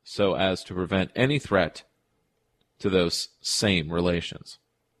suppressed so as to prevent any threat to those same relations.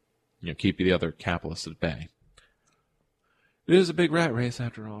 Keep the other capitalists at bay. It is a big rat race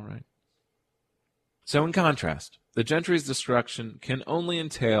after all, right? So in contrast, the gentry's destruction can only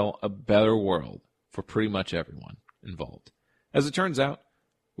entail a better world for pretty much everyone involved. As it turns out,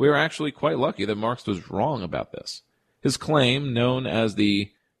 we are actually quite lucky that Marx was wrong about this. His claim, known as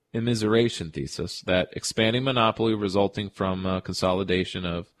the immiseration thesis, that expanding monopoly resulting from consolidation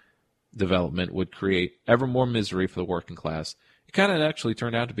of development would create ever more misery for the working class, it kind of actually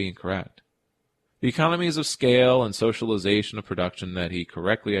turned out to be incorrect. The economies of scale and socialization of production that he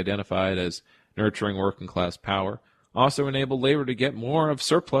correctly identified as nurturing working class power also enabled labor to get more of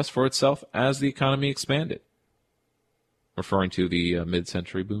surplus for itself as the economy expanded, referring to the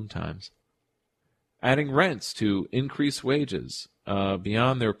mid-century boom times. Adding rents to increase wages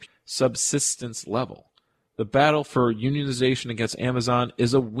beyond their subsistence level. The battle for unionization against Amazon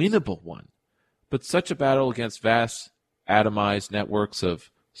is a winnable one, but such a battle against vast, atomized networks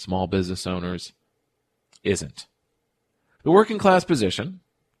of small business owners isn't. The working class position,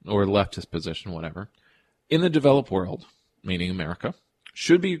 or leftist position, whatever, in the developed world, meaning America,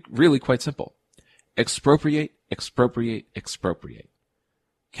 should be really quite simple. Expropriate, expropriate, expropriate.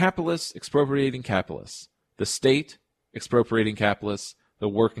 Capitalists expropriating capitalists. The state expropriating capitalists. The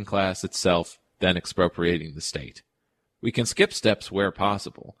working class itself then expropriating the state. We can skip steps where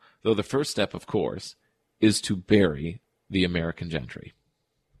possible, though the first step, of course, is to bury the American gentry.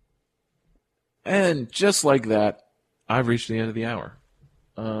 And just like that, I've reached the end of the hour.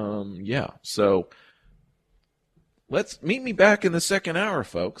 So let's meet me back in the second hour,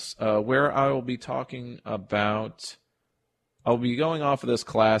 folks, where I will be talking about, I'll be going off of this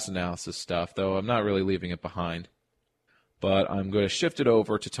class analysis stuff, though I'm not really leaving it behind. But I'm going to shift it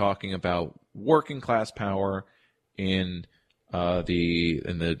over to talking about working class power in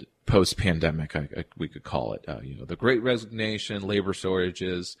the post-pandemic, we could call it, the Great Resignation, labor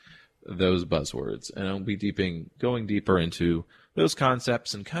shortages, those buzzwords, and I'll be going deeper into those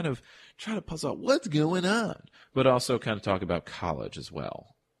concepts and kind of try to puzzle out what's going on, but also kind of talk about college as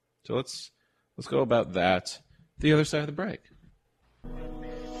well. So let's go about that the other side of the break.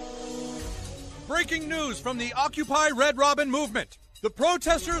 Breaking news from the Occupy Red Robin movement. The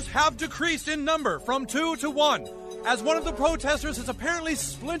protesters have decreased in number from 2 to 1, as one of the protesters has apparently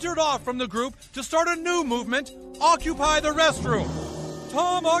splintered off from the group to start a new movement, Occupy the Restroom.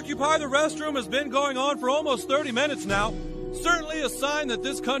 Tom, Occupy the Restroom has been going on for almost 30 minutes now. Certainly a sign that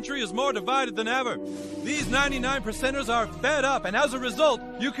this country is more divided than ever. These 99%ers are fed up, and as a result,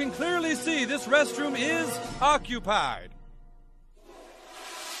 you can clearly see this restroom is occupied.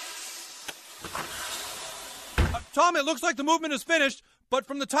 Tom, it looks like the movement is finished, but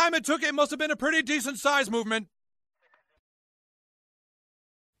from the time it took, it must have been a pretty decent-sized movement.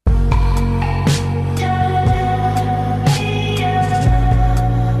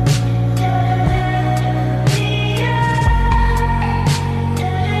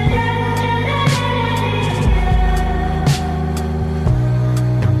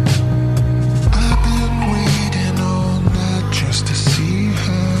 I've been waiting all night just to see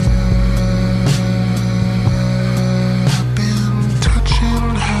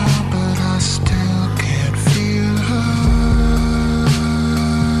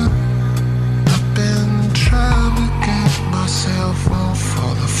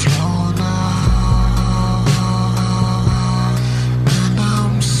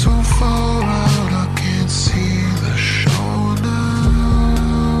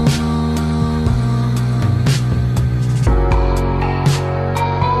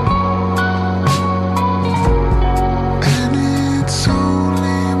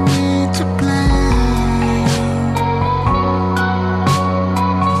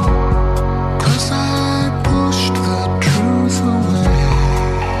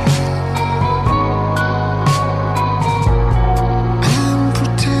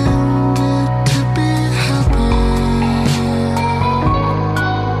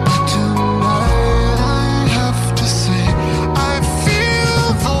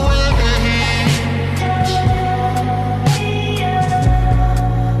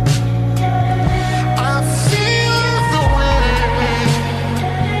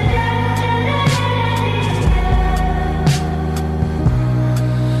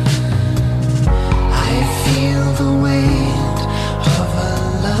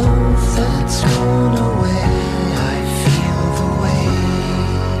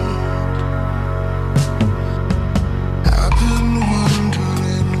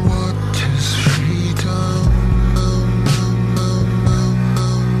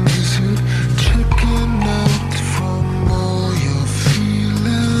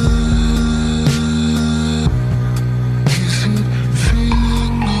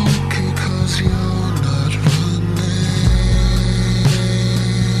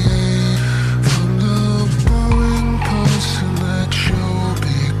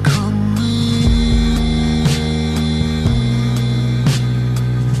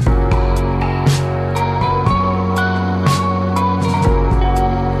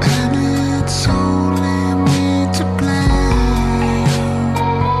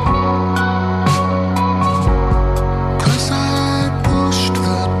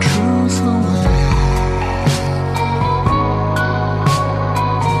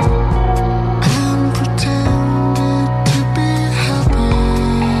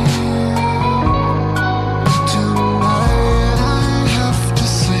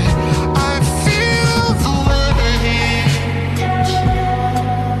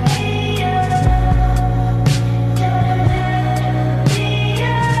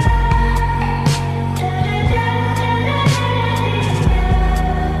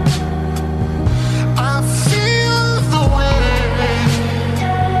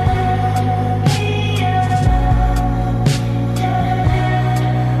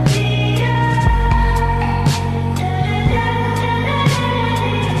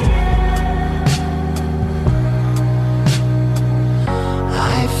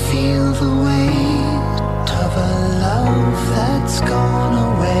the weight of a love that's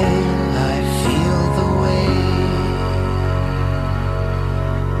gone away. I feel the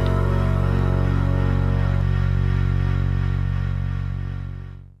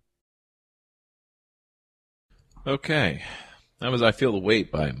Okay, that was I Feel the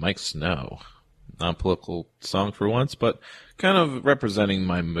Weight by Mike Snow. Non-political song for once, but kind of representing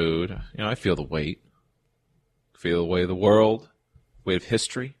my mood. You know, I feel the weight. Feel the weight of the world, weight of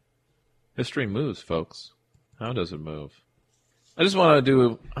history. History moves, folks. How does it move? I just want to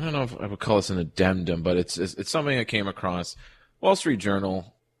do, I don't know if I would call this an addendum, but it's something I came across. Wall Street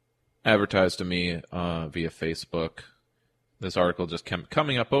Journal advertised to me via Facebook. This article just kept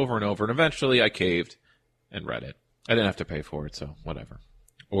coming up over and over, and eventually I caved and read it. I didn't have to pay for it, so whatever.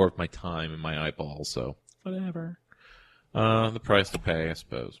 Or my time and my eyeballs, so whatever. The price to pay, I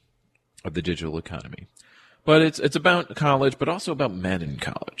suppose, of the digital economy. But it's about college, but also about men in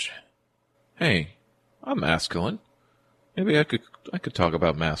college. Hey, I'm masculine. Maybe I could talk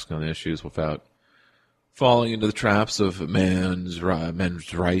about masculine issues without falling into the traps of men's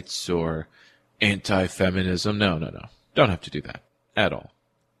rights or anti-feminism. No. Don't have to do that at all.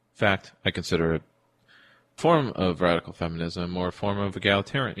 In fact, I consider it a form of radical feminism or a form of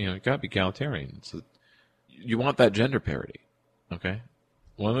egalitarian. You know, you got to be egalitarian. So you want that gender parity, okay?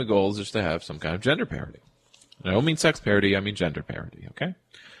 One of the goals is to have some kind of gender parity. I don't mean sex parity, I mean gender parity, okay?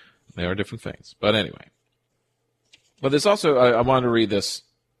 They are different things. But anyway. But there's also, I wanted to read this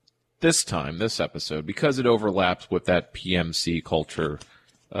episode, because it overlaps with that PMC culture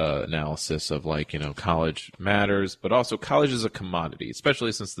analysis of, like, you know, college matters, but also college is a commodity,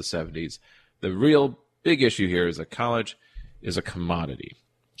 especially since the 70s. The real big issue here is that college is a commodity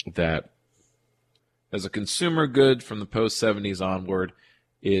that, as a consumer good from the post-70s onward,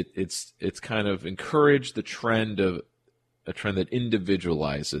 it's kind of encouraged a trend that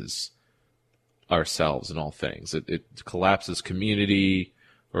individualizes ourselves in all things. It collapses community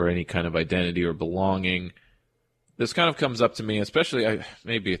or any kind of identity or belonging. This kind of comes up to me, especially,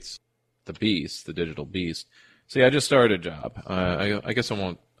 maybe it's the digital beast. See, I just started a job. I guess I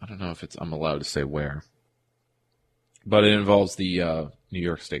don't know if I'm allowed to say where, but it involves the New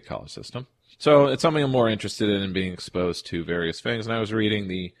York State college system. So it's something I'm more interested in being exposed to various things. And I was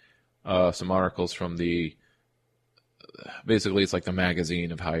reading some articles from basically it's like the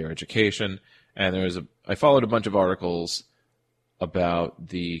magazine of higher education. And I followed a bunch of articles about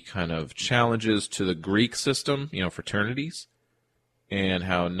the kind of challenges to the Greek system, you know, fraternities, and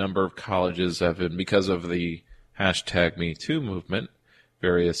how a number of colleges have been, because of the #MeToo movement,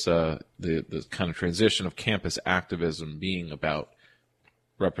 various, the kind of transition of campus activism being about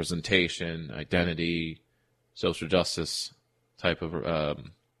representation, identity, social justice type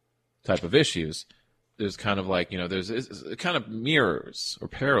of issues. There's kind of like, you know, it kind of mirrors or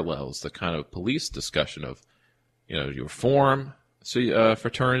parallels the kind of police discussion of, you know, do you reform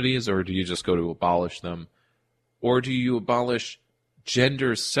fraternities, or do you just go to abolish them, or do you abolish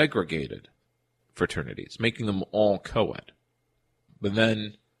gender segregated fraternities, making them all co-ed? But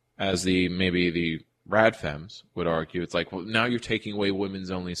then, as maybe the radfems would argue, it's like, well, now you're taking away women's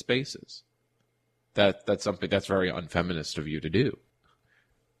only spaces. That's something that's very unfeminist of you to do.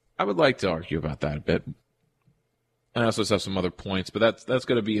 I would like to argue about that a bit. I also have some other points, but that's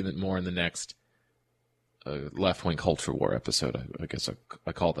going to be more in the next left-wing culture war episode, I guess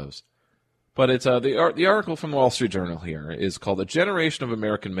I call those. But it's the article from the Wall Street Journal here is called "A Generation of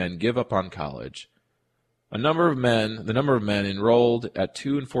American Men Give Up on College." The number of men enrolled at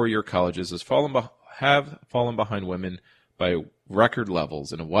 2- and 4-year colleges have fallen behind women by record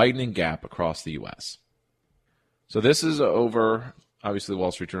levels in a widening gap across the U.S. So this is over. Obviously, the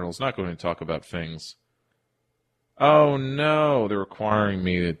Wall Street Journal is not going to talk about things. Oh no, they're requiring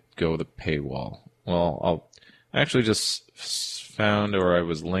me to go the paywall. Well, I actually just found, or I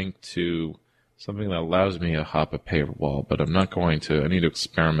was linked to something that allows me to hop a paywall, but I'm not going to. I need to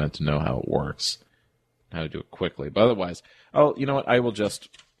experiment to know how it works, how to do it quickly. But otherwise, you know what? I will just,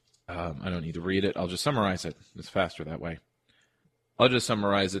 I don't need to read it. I'll just summarize it. It's faster that way. I'll just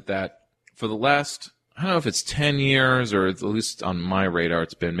summarize it that for the last, I don't know if it's 10 years, or at least on my radar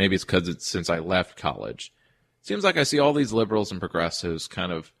it's been, maybe it's because it's since I left college. It seems like I see all these liberals and progressives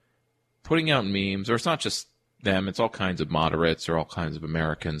kind of putting out memes, or it's not just them, it's all kinds of moderates or all kinds of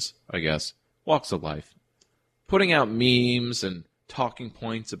Americans, I guess, walks of life, putting out memes and talking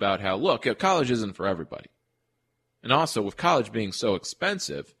points about how, look, college isn't for everybody. And also, with college being so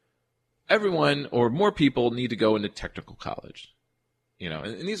expensive, everyone or more people need to go into technical college. You know,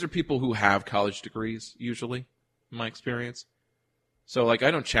 and these are people who have college degrees, usually, in my experience. So, like, I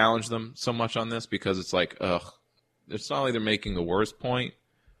don't challenge them so much on this because it's like, it's not like they're making the worst point.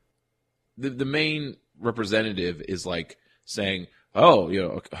 the main representative is like saying,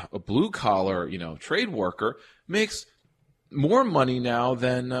 oh, a blue collar, trade worker makes more money now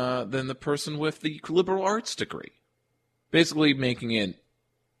than the person with the liberal arts degree. Basically making it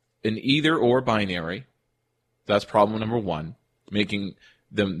an either or binary. That's problem number one. Making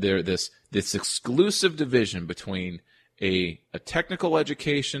them this exclusive division between a technical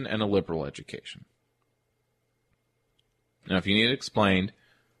education and a liberal education. Now, if you need it explained,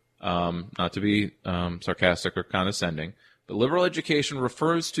 not to be sarcastic or condescending, but liberal education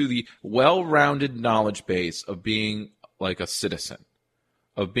refers to the well-rounded knowledge base of being like a citizen,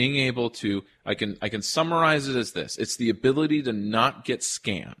 of being able to, I can summarize it as this. It's the ability to not get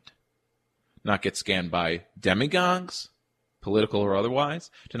scammed. Not get scammed by demagogues, political or otherwise,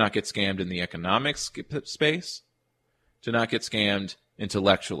 to not get scammed in the economics space, to not get scammed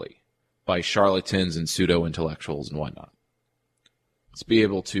intellectually by charlatans and pseudo-intellectuals and whatnot. To be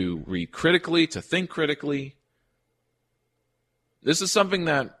able to read critically, to think critically. This is something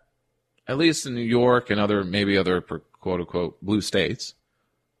that, at least in New York and maybe other quote-unquote blue states,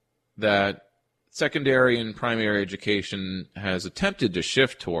 that secondary and primary education has attempted to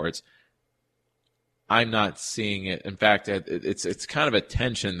shift towards. I'm not seeing it. In fact, it's kind of a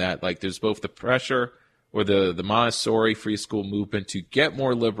tension that like there's both the pressure or the Montessori free school movement to get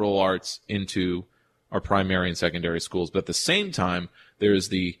more liberal arts into our primary and secondary schools, but at the same time, there's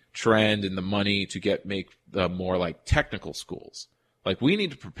the trend and the money to make more like technical schools. Like we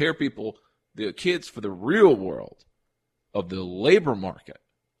need to prepare the kids for the real world of the labor market.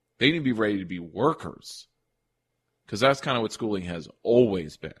 They need to be ready to be workers, because that's kind of what schooling has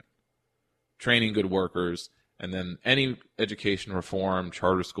always been. Training good workers, and then any education reform,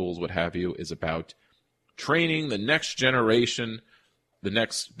 charter schools, what have you, is about training the next generation,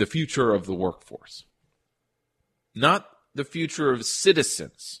 the future of the workforce. Not the future of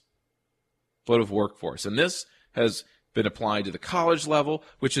citizens, but of workforce. And this has been applied to the college level,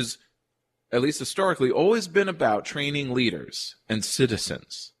 which is, at least historically, always been about training leaders and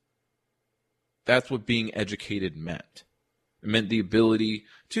citizens. That's what being educated meant. It meant the ability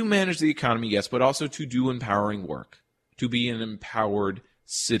to manage the economy, yes, but also to do empowering work, to be an empowered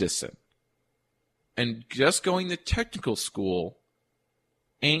citizen. And just going to technical school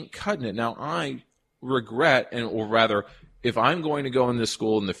ain't cutting it. Now, I regret, or rather, if I'm going to go into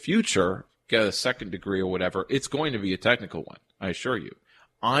school in the future, get a second degree or whatever, it's going to be a technical one, I assure you.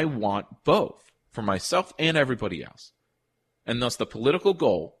 I want both for myself and everybody else. And thus the political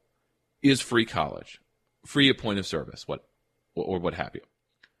goal is free college, free at point of service, what have you.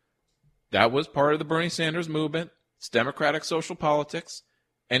 That was part of the Bernie Sanders movement. It's democratic social politics.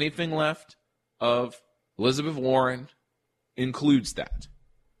 Anything left of Elizabeth Warren includes that.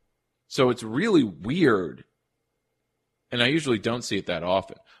 So it's really weird, and I usually don't see it that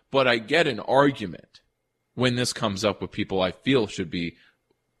often, but I get an argument when this comes up with people I feel should be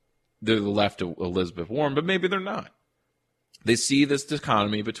they're the left of Elizabeth Warren, but maybe they're not. They see this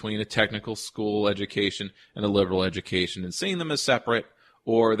dichotomy between a technical school education and a liberal education and seeing them as separate,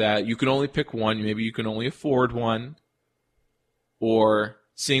 or that you can only pick one, maybe you can only afford one, or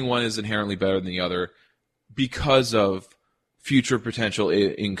seeing one is inherently better than the other because of future potential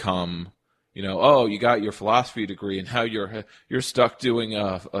income. You got your philosophy degree and now you're stuck doing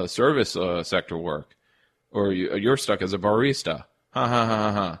a service sector work, or you're stuck as a barista. Ha ha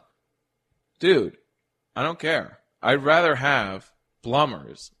ha ha. Dude, I don't care. I'd rather have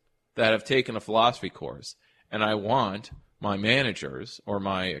plumbers that have taken a philosophy course, and I want my managers or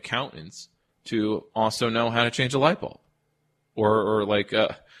my accountants to also know how to change a light bulb, or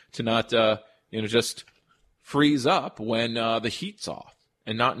to not just freeze up when the heat's off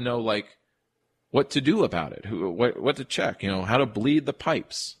and not know what to do about it, what to check, how to bleed the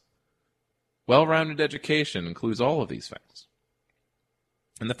pipes. Well-rounded education includes all of these things.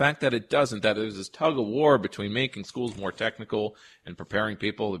 And the fact that it doesn't, that there's this tug of war between making schools more technical and preparing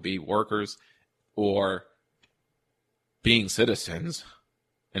people to be workers or being citizens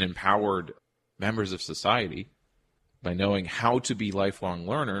and empowered members of society by knowing how to be lifelong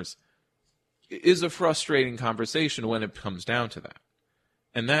learners, is a frustrating conversation when it comes down to that.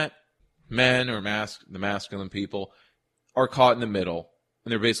 And that men or the masculine people are caught in the middle,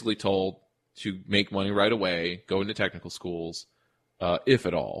 and they're basically told to make money right away, go into technical schools, if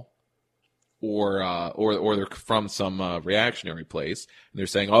at all, or they're from some reactionary place, and they're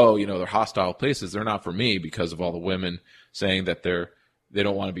saying, they're hostile places, they're not for me because of all the women saying that they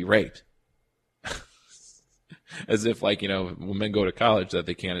don't want to be raped. As if, when men go to college, that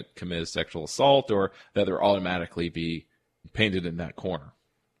they can't commit a sexual assault or that they'll automatically be painted in that corner.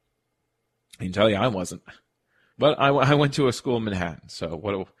 I can tell you I wasn't. But I went to a school in Manhattan, so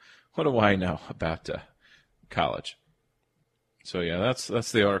what do I know about college? So yeah,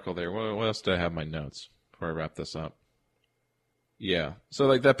 that's the article there. What else do I have in my notes before I wrap this up? Yeah, so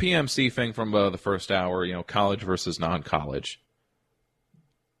like that PMC thing from the first hour, college versus non-college.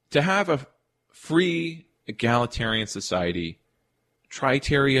 To have a free, egalitarian society,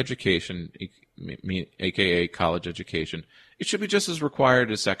 tri-terry education, aka college education, it should be just as required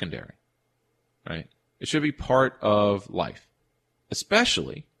as secondary, right? It should be part of life,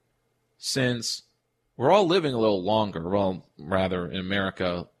 especially since we're all living a little longer. Well, rather, in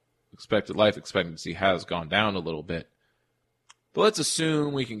America, life expectancy has gone down a little bit. But let's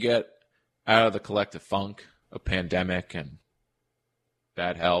assume we can get out of the collective funk of pandemic and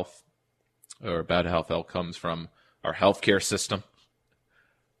bad health, or bad health outcomes from our healthcare system.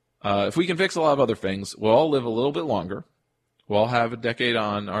 If we can fix a lot of other things, we'll all live a little bit longer. We'll all have a decade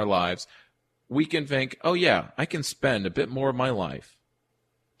on our lives. We can think, oh yeah, I can spend a bit more of my life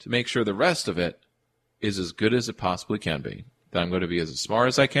to make sure the rest of it is as good as it possibly can be. That I'm going to be as smart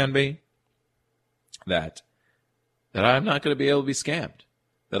as I can be. That I'm not going to be able to be scammed.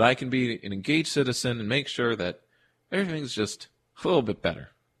 That I can be an engaged citizen and make sure that everything's just a little bit better.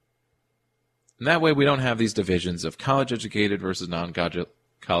 And that way we don't have these divisions of college educated versus non-college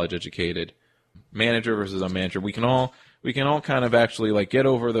educated, manager versus unmanager. We can all kind of actually like get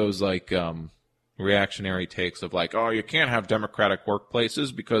over those like reactionary takes of like, oh, you can't have democratic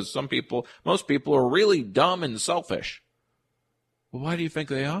workplaces because most people are really dumb and selfish. Well, why do you think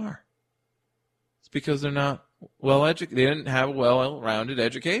they are? It's because they're not well-educated. They didn't have a well-rounded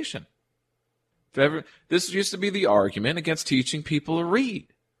education. This used to be the argument against teaching people to read.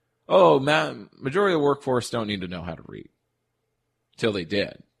 Oh, majority of the workforce don't need to know how to read. Till they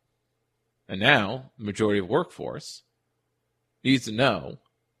did. And now, the majority of the workforce needs to know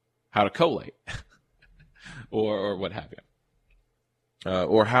how to collate. or what have you.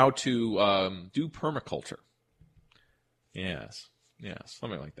 Or how to do permaculture. Yes,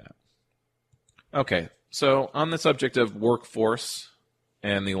 something like that. Okay, so on the subject of workforce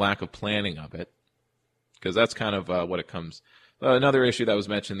and the lack of planning of it, because that's kind of what it comes. Another issue that was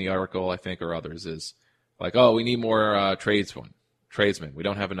mentioned in the article, I think, or others, is like, oh, we need more tradesmen. We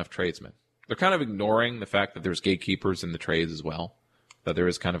don't have enough tradesmen. They're kind of ignoring the fact that there's gatekeepers in the trades as well, that there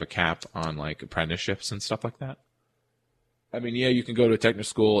is kind of a cap on like apprenticeships and stuff like that. I mean, yeah, you can go to a technical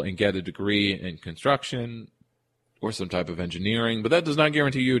school and get a degree in construction or some type of engineering, but that does not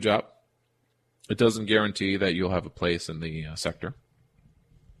guarantee you a job. It doesn't guarantee that you'll have a place in the sector,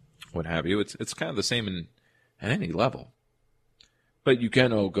 what have you. It's kind of the same at any level. But you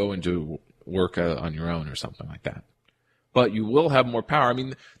can go into work on your own or something like that. But you will have more power. I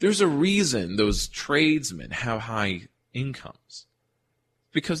mean, there's a reason those tradesmen have high incomes.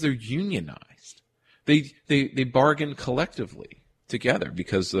 Because they're unionized. They bargain collectively together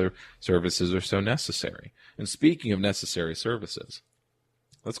because their services are so necessary. And speaking of necessary services,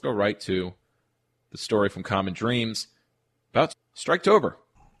 let's go right to the story from Common Dreams about Striketober.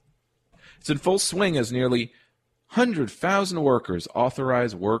 It's in full swing as nearly 100,000 workers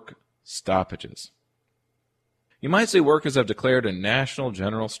authorize work stoppages. You might say workers have declared a national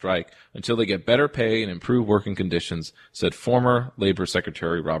general strike until they get better pay and improved working conditions, said former Labor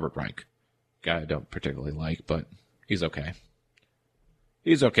Secretary Robert Reich. Guy I don't particularly like, but he's okay.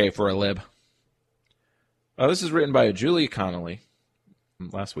 He's okay for a lib. This is written by Julie Connolly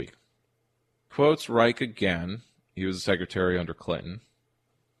last week. Quotes Reich again. He was a secretary under Clinton,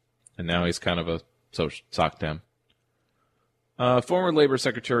 and now he's kind of a sock dem. Former Labor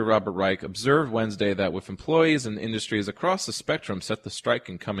Secretary Robert Reich observed Wednesday that with employees and industries across the spectrum set to strike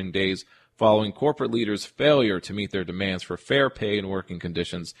in coming days following corporate leaders' failure to meet their demands for fair pay and working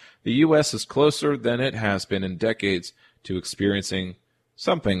conditions, the U.S. is closer than it has been in decades to experiencing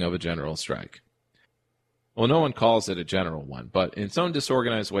something of a general strike. Well, no one calls it a general one, but in its own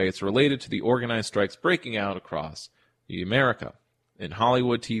disorganized way, it's related to the organized strikes breaking out across America. In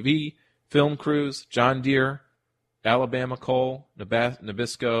Hollywood TV, film crews, John Deere, Alabama Coal,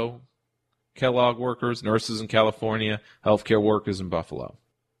 Nabisco, Kellogg workers, nurses in California, healthcare workers in Buffalo.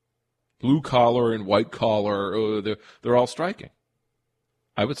 Blue collar and white collar, they're all striking.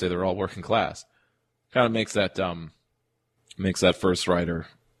 I would say they're all working class. Kind of makes that first writer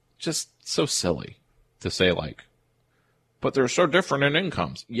just so silly to say like, but they're so different in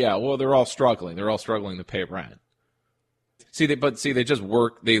incomes. Yeah, well, they're all struggling. They're all struggling to pay rent. They just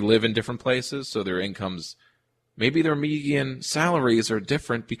work. They live in different places, so their incomes. Maybe their median salaries are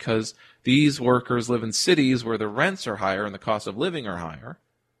different because these workers live in cities where the rents are higher and the cost of living are higher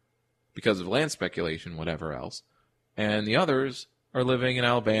because of land speculation, whatever else. And the others are living in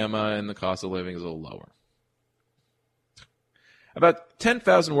Alabama and the cost of living is a little lower. About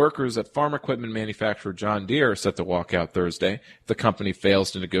 10,000 workers at farm equipment manufacturer John Deere are set to walk out Thursday if the company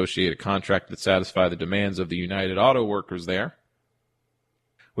fails to negotiate a contract that satisfies the demands of the United Auto Workers there.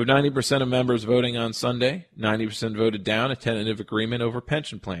 With 90% of members voting on Sunday, 90% voted down a tentative agreement over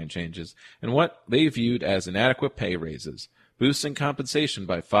pension plan changes and what they viewed as inadequate pay raises, boosting compensation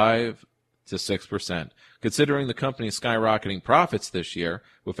by 5 to 6%, considering the company's skyrocketing profits this year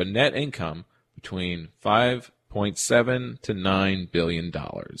with a net income between $5.7 to $9 billion.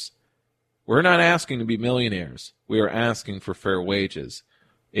 We're not asking to be millionaires. We are asking for fair wages,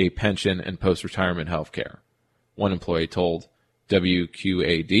 a pension, and post-retirement health care, one employee told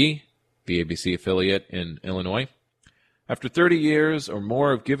WQAD, the ABC affiliate in Illinois. After 30 years or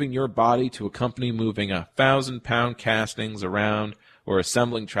more of giving your body to a company moving 1,000-pound castings around or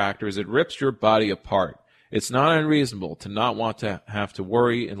assembling tractors, it rips your body apart. It's not unreasonable to not want to have to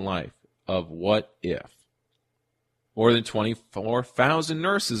worry in life of what if. More than 24,000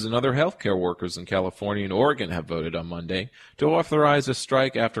 nurses and other healthcare workers in California and Oregon have voted on Monday to authorize a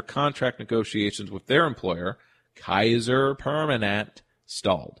strike after contract negotiations with their employer, Kaiser Permanente,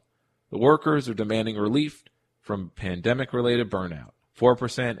 stalled. The workers are demanding relief from pandemic-related burnout,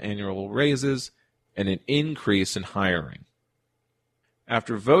 4% annual raises, and an increase in hiring.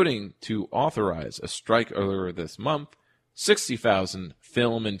 After voting to authorize a strike earlier this month, 60,000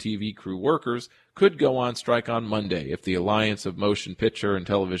 film and TV crew workers could go on strike on Monday if the Alliance of Motion Picture and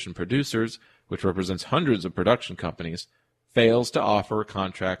Television Producers, which represents hundreds of production companies, fails to offer a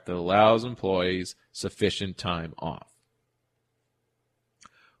contract that allows employees sufficient time off.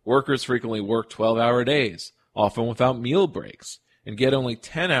 Workers frequently work 12-hour days, often without meal breaks, and get only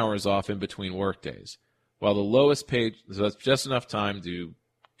 10 hours off in between workdays, while the lowest paid, so that's just enough time to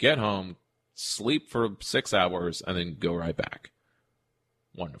get home, sleep for 6 hours, and then go right back.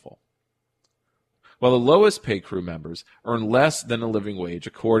 Wonderful. While the lowest paid crew members earn less than a living wage,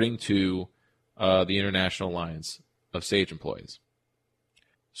 according to the International Alliance of Stage Employees.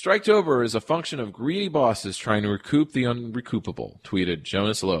 Striketober is a function of greedy bosses trying to recoup the unrecoupable, tweeted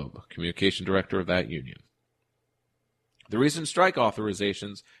Jonas Loeb, communication director of that union. The recent strike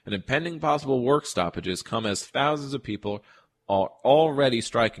authorizations and impending possible work stoppages come as thousands of people are already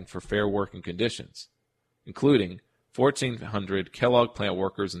striking for fair working conditions, including 1,400 Kellogg plant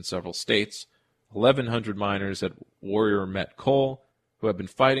workers in several states, 1,100 miners at Warrior Met Coal, who have been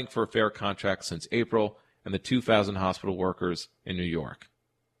fighting for a fair contract since April, and the 2,000 hospital workers in New York.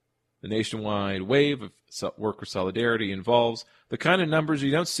 The nationwide wave of worker solidarity involves the kind of numbers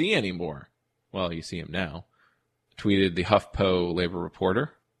you don't see anymore. Well, you see them now, tweeted the HuffPo labor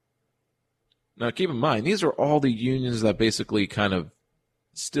reporter. Now, keep in mind, these are all the unions that basically kind of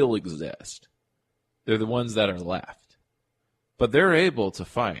still exist. They're the ones that are left. But they're able to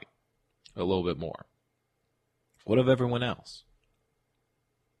fight a little bit more. What of everyone else?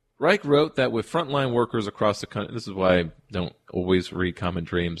 Reich wrote that with frontline workers across the country, this is why I don't always read Common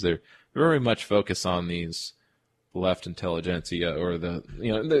Dreams, they're very much focused on these left intelligentsia or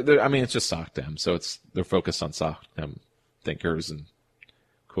it's just SOCDEM, so they're focused on SOCDEM thinkers and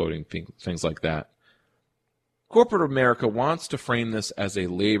quoting things like that. Corporate America wants to frame this as a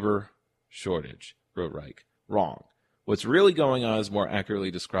labor shortage, wrote Reich. Wrong. What's really going on is more accurately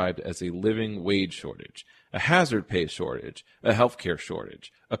described as a living wage shortage, a hazard pay shortage, a healthcare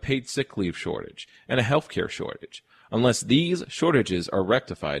shortage, a paid sick leave shortage, and a healthcare shortage. Unless these shortages are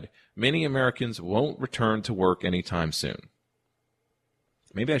rectified, many Americans won't return to work anytime soon.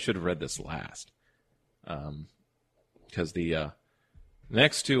 Maybe I should have read this last, because the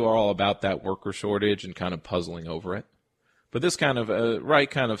next two are all about that worker shortage and kind of puzzling over it. But this kind of, Wright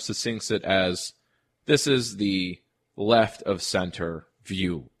kind of succincts it as, this is the left of center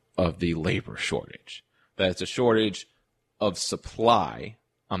view of the labor shortage. That it's a shortage of supply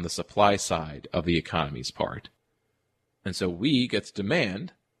on the supply side of the economy's part. And so we get to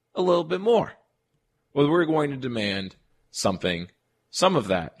demand a little bit more. Well, we're going to demand something, some of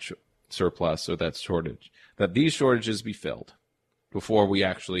that surplus or that shortage, that these shortages be filled before we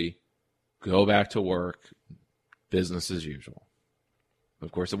actually go back to work, business as usual.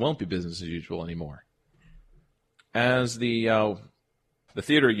 Of course, it won't be business as usual anymore. As the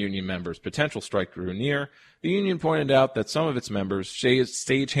theater union members' potential strike drew near, the union pointed out that some of its members,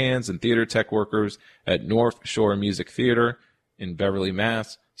 stagehands and theater tech workers at North Shore Music Theater in Beverly,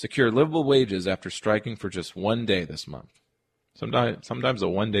 Mass., secured livable wages after striking for just one day this month. Sometimes a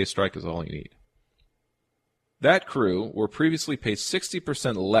one-day strike is all you need. That crew were previously paid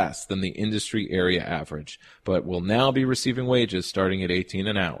 60% less than the industry area average, but will now be receiving wages starting at $18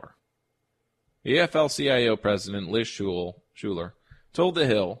 an hour. The AFL-CIO president, Liz Schuler, told The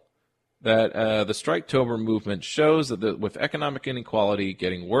Hill that the Striketober movement shows that with economic inequality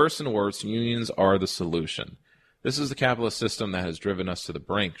getting worse and worse, unions are the solution. This is the capitalist system that has driven us to the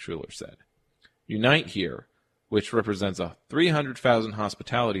brink, Schuler said. Unite Here, which represents 300,000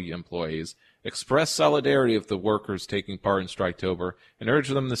 hospitality employees, expressed solidarity of the workers taking part in Striketober and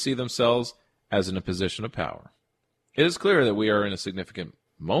urged them to see themselves as in a position of power. It is clear that we are in a significant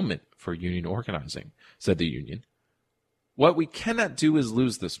moment for union organizing, said the union. What we cannot do is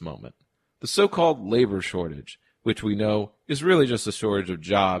lose this moment. The so-called labor shortage, which we know is really just a shortage of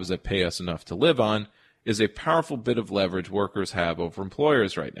jobs that pay us enough to live on, is a powerful bit of leverage workers have over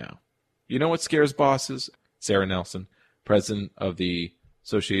employers right now. You know what scares bosses? Sarah Nelson, president of the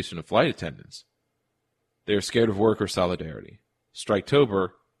Association of Flight Attendants. They are scared of worker solidarity. Striketober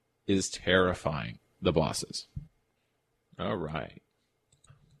is terrifying the bosses. All right.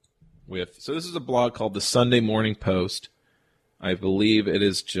 So this is a blog called The Sunday Morning Post. I believe it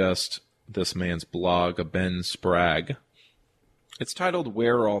is just this man's blog, Ben Sprague. It's titled,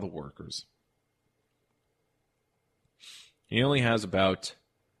 Where Are All the Workers? He only has about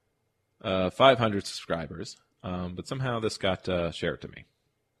 500 subscribers, but somehow this got shared to me.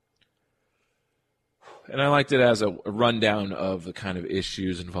 And I liked it as a rundown of the kind of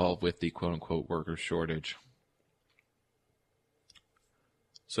issues involved with the quote-unquote worker shortage.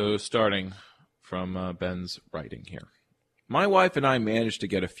 So starting from Ben's writing here. My wife and I managed to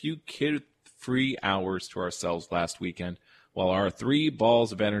get a few kid-free hours to ourselves last weekend while our 3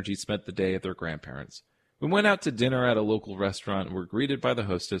 balls of energy spent the day at their grandparents'. We went out to dinner at a local restaurant and were greeted by the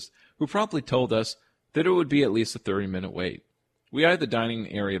hostess, who promptly told us that it would be at least a 30-minute wait. We eyed the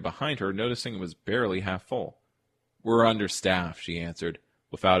dining area behind her, noticing it was barely half full. We're understaffed, she answered,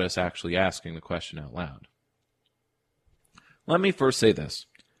 without us actually asking the question out loud. Let me first say this.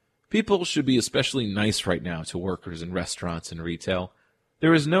 People should be especially nice right now to workers in restaurants and retail.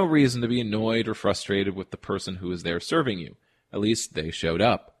 There is no reason to be annoyed or frustrated with the person who is there serving you. At least they showed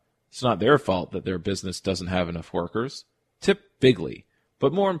up. It's not their fault that their business doesn't have enough workers. Tip bigly,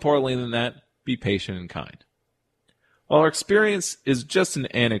 but more importantly than that, be patient and kind. While our experience is just an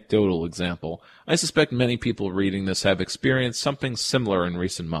anecdotal example, I suspect many people reading this have experienced something similar in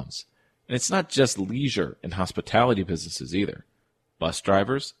recent months. And it's not just leisure and hospitality businesses either. Bus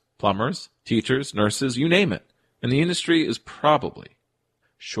drivers, plumbers, teachers, nurses, you name it. And the industry is probably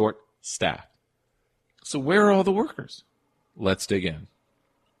short-staffed. So where are all the workers? Let's dig in.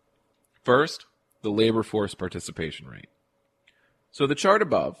 First, the labor force participation rate. So the chart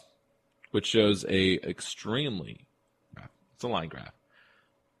above, which shows it's a line graph,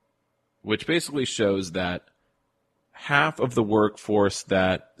 which basically shows that half of the workforce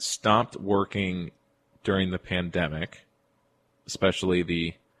that stopped working during the pandemic, especially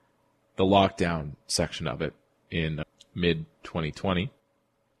the lockdown section of it in mid-2020,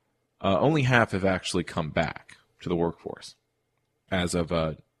 only half have actually come back to the workforce as of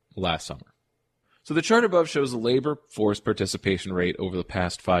last summer. So the chart above shows the labor force participation rate over the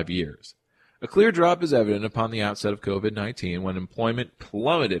past 5 years. A clear drop is evident upon the outset of COVID-19 when employment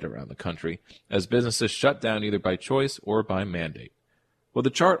plummeted around the country as businesses shut down either by choice or by mandate. What the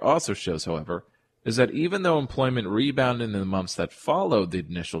chart also shows, however, is that even though employment rebounded in the months that followed the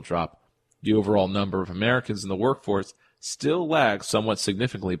initial drop, the overall number of Americans in the workforce still lags somewhat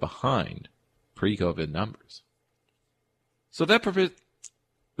significantly behind pre-COVID numbers. So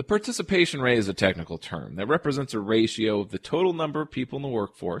the participation rate is a technical term that represents a ratio of the total number of people in the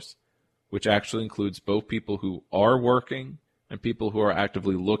workforce, which actually includes both people who are working and people who are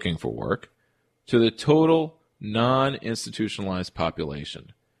actively looking for work, to the total non-institutionalized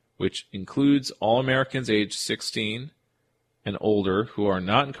population, which includes all Americans aged 16 and older who are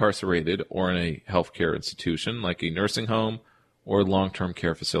not incarcerated or in a healthcare institution like a nursing home or long-term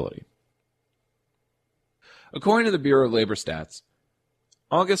care facility. According to the Bureau of Labor Stats,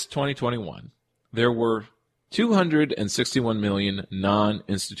 August 2021, there were 261 million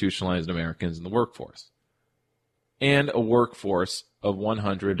non-institutionalized Americans in the workforce, and a workforce of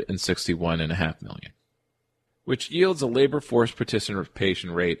 161.5 million, which yields a labor force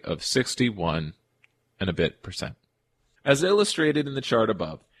participation rate of 61 and a bit %. As illustrated in the chart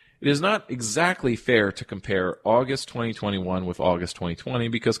above, it is not exactly fair to compare August 2021 with August 2020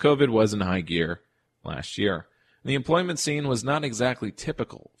 because COVID was in high gear last year. The employment scene was not exactly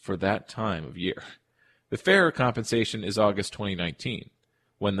typical for that time of year. The fairer compensation is August 2019,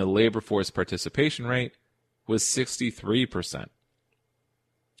 when the labor force participation rate was 63%.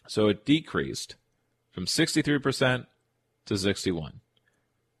 So it decreased from 63% to 61%,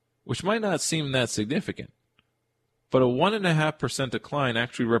 which might not seem that significant, but a 1.5% decline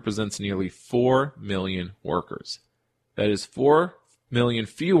actually represents nearly 4 million workers. That is 4 million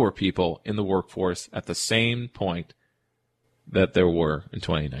fewer people in the workforce at the same point that there were in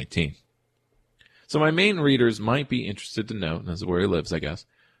 2019. So my Maine readers might be interested to note, and this is where he lives, I guess,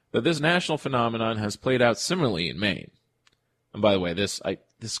 that this national phenomenon has played out similarly in Maine. And by the way, this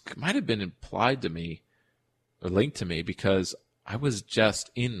might have been implied to me or linked to me because I was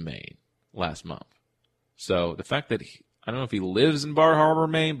just in Maine last month. So the fact that I don't know if he lives in Bar Harbor,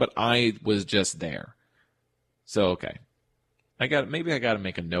 Maine, but I was just there. So okay, maybe I got to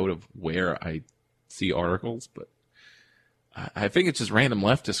make a note of where I see articles, but I think it's just random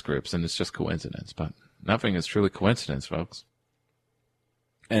leftist groups and it's just coincidence. But nothing is truly coincidence, folks.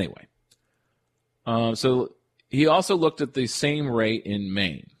 Anyway, so he also looked at the same rate in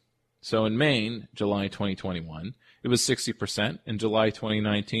Maine. So in Maine, July 2021, it was 60%. In July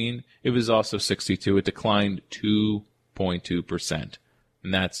 2019, it was also 62%. It declined 2.2%.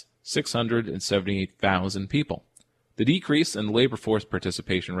 And that's 678,000 people. The decrease in the labor force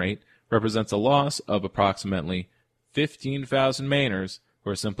participation rate represents a loss of approximately 15,000 Mainers who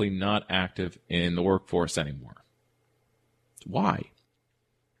are simply not active in the workforce anymore. Why?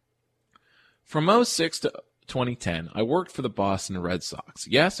 From 2006 to 2010, I worked for the Boston Red Sox.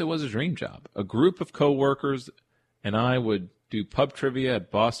 Yes, it was a dream job. A group of co-workers and I would do pub trivia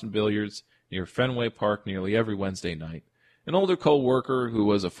at Boston Billiards near Fenway Park nearly every Wednesday night. An older co-worker who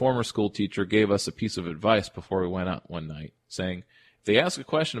was a former school teacher gave us a piece of advice before we went out one night, saying, if they ask a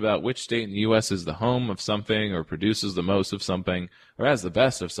question about which state in the U.S. is the home of something or produces the most of something or has the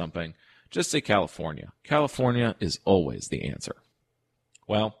best of something, just say California. California is always the answer.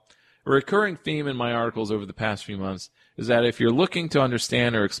 Well, a recurring theme in my articles over the past few months is that if you're looking to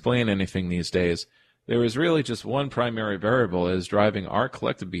understand or explain anything these days, there is really just one primary variable that is driving our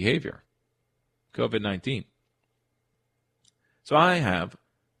collective behavior: COVID-19. So I have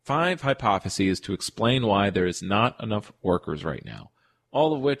 5 hypotheses to explain why there is not enough workers right now,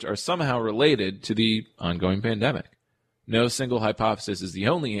 all of which are somehow related to the ongoing pandemic. No single hypothesis is the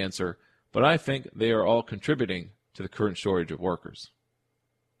only answer, but I think they are all contributing to the current shortage of workers.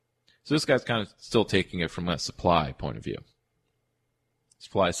 So this guy's kind of still taking it from a supply point of view.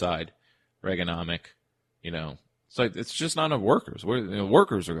 Supply side, Reaganomic, it's like it's just not enough workers.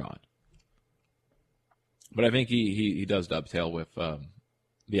 Workers are gone. But I think he does dovetail with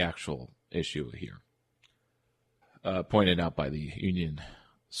the actual issue here, pointed out by the union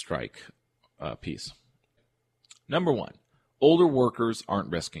strike piece. Number 1, older workers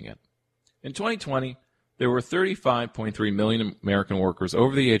aren't risking it. In 2020, there were 35.3 million American workers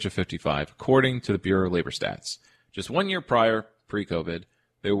over the age of 55, according to the Bureau of Labor Stats. Just 1 year prior, pre-COVID,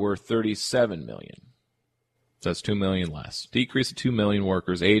 there were 37 million. So that's 2 million less. Decrease of 2 million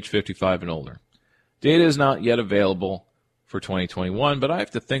workers age 55 and older. Data is not yet available for 2021, but I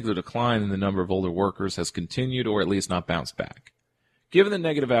have to think the decline in the number of older workers has continued or at least not bounced back. Given the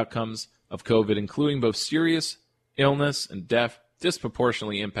negative outcomes of COVID, including both serious illness and death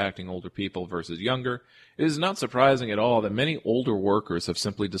disproportionately impacting older people versus younger, it is not surprising at all that many older workers have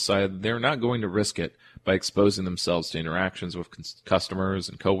simply decided that they're not going to risk it by exposing themselves to interactions with customers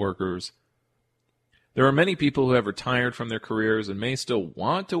and coworkers. There are many people who have retired from their careers and may still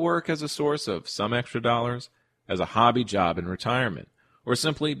want to work as a source of some extra dollars, as a hobby job in retirement, or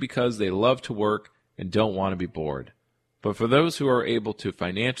simply because they love to work and don't want to be bored. But for those who are able to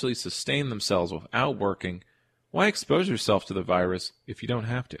financially sustain themselves without working, why expose yourself to the virus if you don't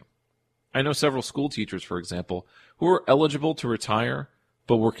have to? I know several school teachers, for example, who were eligible to retire,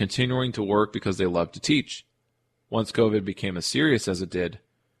 but were continuing to work because they loved to teach. Once COVID became as serious as it did,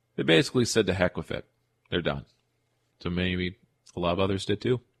 they basically said to heck with it. They're done. So maybe a lot of others did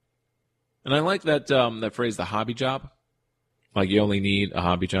too. And I like that that phrase, the hobby job. Like you only need a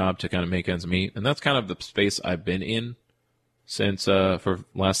hobby job to kind of make ends meet. And that's kind of the space I've been in since for the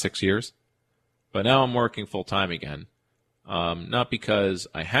last 6 years. But now I'm working full time again. Not because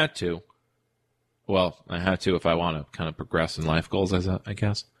I had to. Well, I had to if I want to kind of progress in life goals, I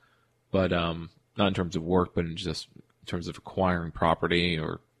guess. But not in terms of work, but in just in terms of acquiring property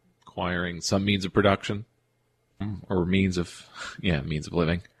or acquiring some means of production or means of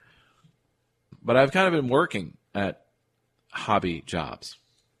living. But I've kind of been working at hobby jobs,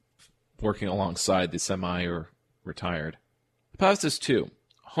 working alongside the semi or retired. Hypothesis 2.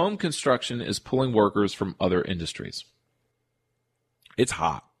 Home construction is pulling workers from other industries. It's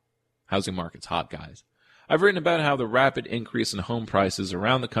hot. Housing market's hot, guys. I've written about how the rapid increase in home prices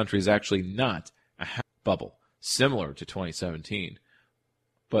around the country is actually not a bubble, similar to 2017,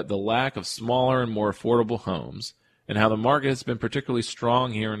 but the lack of smaller and more affordable homes, and how the market has been particularly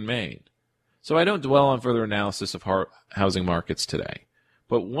strong here in Maine. So I don't dwell on further analysis of housing markets today.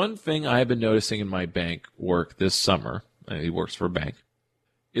 But one thing I have been noticing in my bank work this summer, he works for a bank,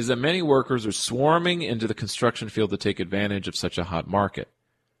 is that many workers are swarming into the construction field to take advantage of such a hot market.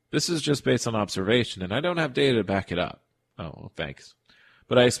 This is just based on observation, and I don't have data to back it up. Oh, well, thanks.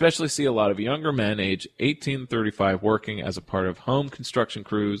 But I especially see a lot of younger men aged 18 to 35 working as a part of home construction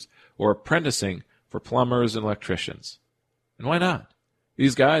crews or apprenticing for plumbers and electricians. And why not?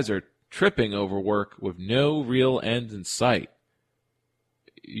 These guys are tripping over work with no real end in sight.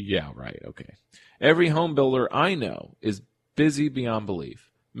 Yeah, right, okay. Every home builder I know is busy beyond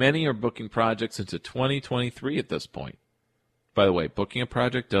belief. Many are booking projects into 2023 at this point. By the way, booking a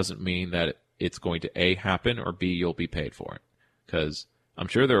project doesn't mean that it's going to A, happen, or B, you'll be paid for it. Because I'm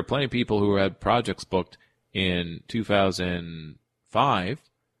sure there are plenty of people who had projects booked in 2005,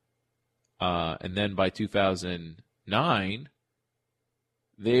 and then by 2009,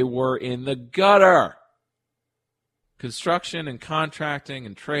 they were in the gutter. Construction and contracting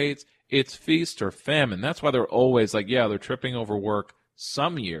and trades, it's feast or famine. That's why they're always like, yeah, they're tripping over work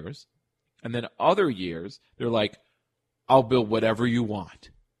some years, and then other years, they're like, I'll build whatever you want.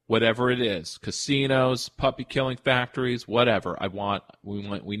 Whatever it is, casinos, puppy killing factories, whatever.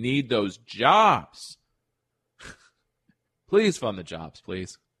 We need those jobs. Please fund the jobs,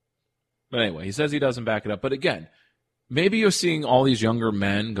 please. But anyway, he says he doesn't back it up. But again, maybe you're seeing all these younger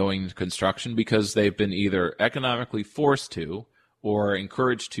men going into construction because they've been either economically forced to or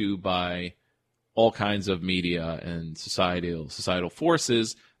encouraged to by all kinds of media and societal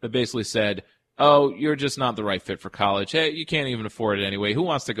forces that basically said, oh, you're just not the right fit for college. Hey, you can't even afford it anyway. Who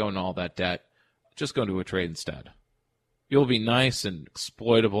wants to go into all that debt? Just go into a trade instead. You'll be nice and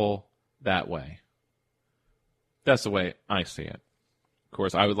exploitable that way. That's the way I see it. Of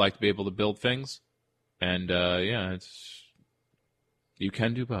course, I would like to be able to build things. And, you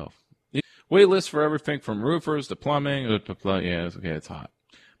can do both. Wait lists for everything from roofers to plumbing. Yeah, it's hot.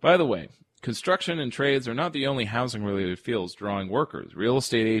 By the way, construction and trades are not the only housing-related fields drawing workers. Real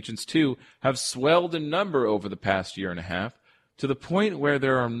estate agents, too, have swelled in number over the past year and a half, to the point where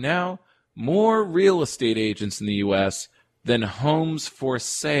there are now more real estate agents in the U.S. than homes for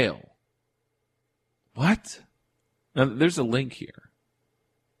sale. What? Now, there's a link here.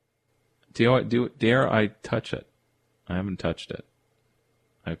 Dare I touch it? I haven't touched it.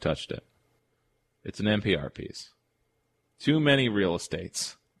 I've touched it. It's an NPR piece. Too many real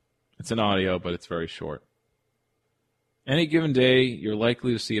estates. It's an audio, but it's very short. Any given day, you're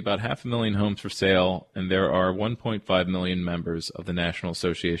likely to see about 500,000 homes for sale, and there are 1.5 million members of the National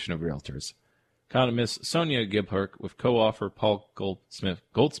Association of Realtors. Economist Sonia Gibhurk, with co-author Paul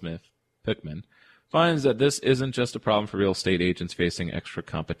Goldsmith Pickman, finds that this isn't just a problem for real estate agents facing extra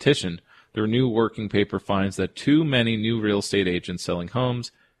competition. Their new working paper finds that too many new real estate agents selling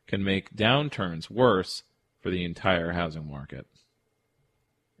homes can make downturns worse for the entire housing market.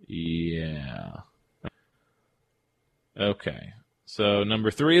 Yeah. Okay. So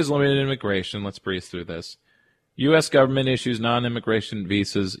number 3 is limited immigration. Let's breeze through this. U.S. government issues non-immigration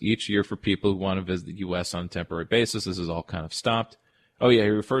visas each year for people who want to visit the U.S. on a temporary basis. This is all kind of stopped. Oh, yeah, he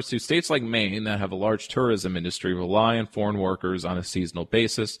refers to states like Maine that have a large tourism industry rely on foreign workers on a seasonal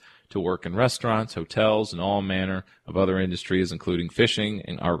basis to work in restaurants, hotels, and all manner of other industries, including fishing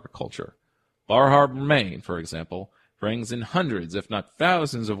and agriculture. Bar Harbor, Maine, for example, brings in hundreds, if not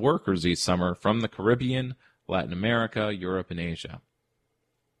thousands, of workers each summer from the Caribbean, Latin America, Europe, and Asia.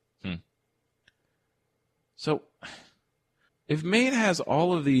 So, if Maine has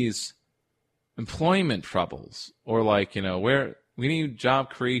all of these employment troubles, or where we need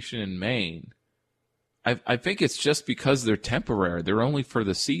job creation in Maine, I think it's just because they're temporary. They're only for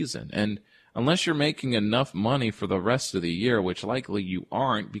the season. And unless you're making enough money for the rest of the year, which likely you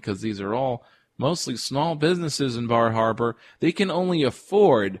aren't because these are all mostly small businesses in Bar Harbor, they can only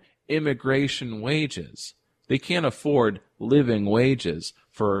afford immigration wages. They can't afford living wages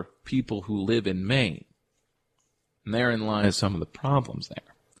for people who live in Maine. And therein lies some of the problems there.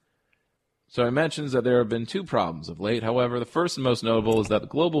 So he mentions that there have been 2 problems of late. However, the first and most notable is that the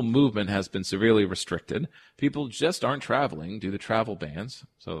global movement has been severely restricted. People just aren't traveling due to travel bans.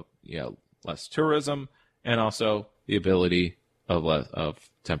 So, less tourism and also the ability of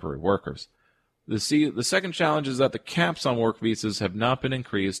temporary workers. The second challenge is that the caps on work visas have not been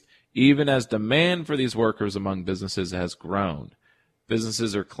increased, even as demand for these workers among businesses has grown.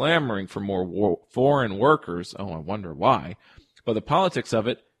 Businesses are clamoring for more foreign workers. Oh, I wonder why. But the politics of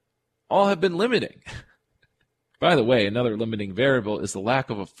it all have been limiting. By the way, another limiting variable is the lack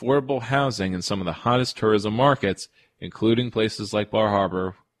of affordable housing in some of the hottest tourism markets, including places like Bar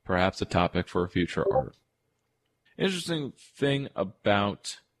Harbor, perhaps a topic for a future article. Interesting thing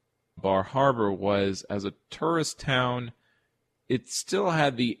about Bar Harbor was, as a tourist town, it still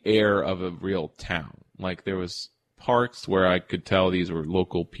had the air of a real town. Like, there was parks where I could tell these were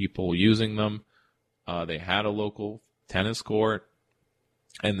local people using them. They had a local tennis court,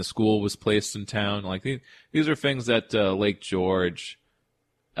 and the school was placed in town. Like these are things that Lake George,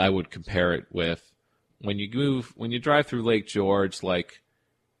 I would compare it with. When you drive through Lake George, like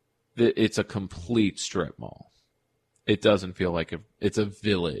it's a complete strip mall. It doesn't feel like it's a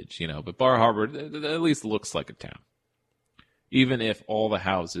village, you know. But Bar Harbor at least looks like a town, even if all the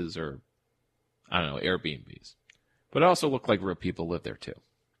houses are, I don't know, Airbnbs. But it also look like real people live there too.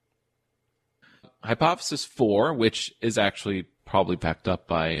 Hypothesis 4, which is actually probably backed up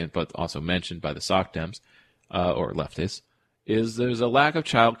by, but also mentioned by the SOCDEMs, or leftists, is there's a lack of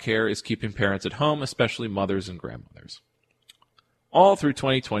child care is keeping parents at home, especially mothers and grandmothers. All through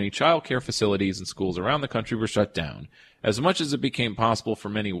 2020, child care facilities and schools around the country were shut down. As much as it became possible for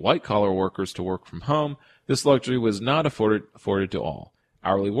many white-collar workers to work from home, this luxury was not afforded to all.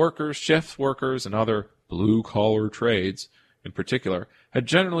 Hourly workers, shift workers, and other blue-collar trades, in particular, had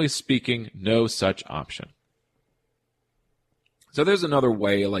generally speaking no such option. So there's another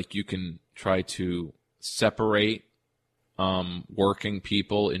way, like you can try to separate working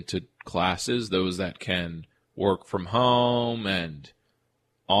people into classes, those that can work from home and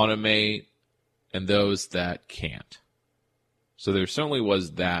automate, and those that can't. So there certainly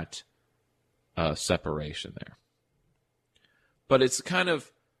was that separation there. But it's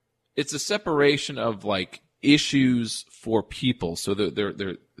a separation of like issues for people. So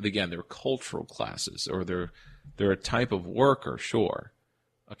they're cultural classes, or they're a type of worker, sure,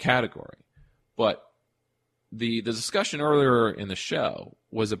 a category. But the discussion earlier in the show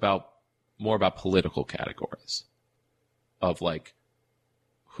was more about political categories of like,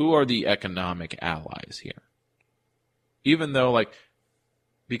 who are the economic allies here? Even though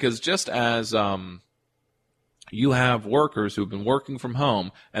because just as you have workers who've been working from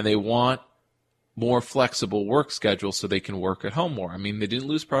home and they want more flexible work schedules so they can work at home more. I mean, they didn't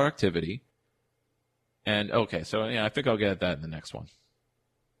lose productivity. And okay, so yeah, I think I'll get at that in the next one.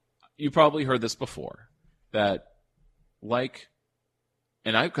 You probably heard this before, that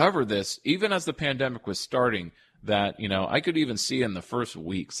and I covered this even as the pandemic was starting, that, you know, I could even see in the first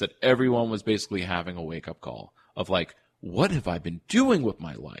weeks that everyone was basically having a wake-up call of like, what have I been doing with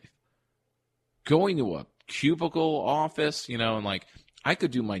my life? Going to a cubicle office, you know, and like, I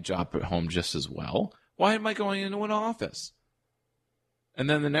could do my job at home just as well. Why am I going into an office? And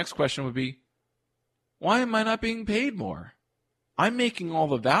then the next question would be, why am I not being paid more? I'm making all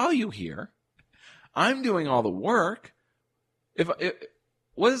the value here. I'm doing all the work.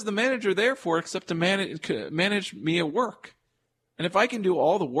 What is the manager there for except to manage me at work? And if I can do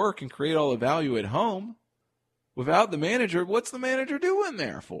all the work and create all the value at home without the manager, what's the manager doing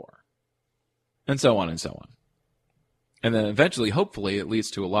there for? And so on and so on. And then eventually, hopefully, it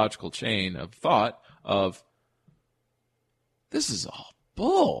leads to a logical chain of thought of, this is all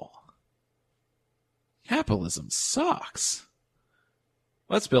bull. Capitalism sucks.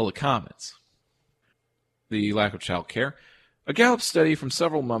 Let's build a comments. The lack of child care. A Gallup study from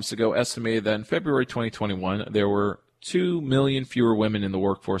several months ago estimated that in February 2021, there were 2 million fewer women in the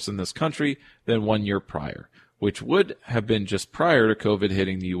workforce in this country than 1 year prior, which would have been just prior to COVID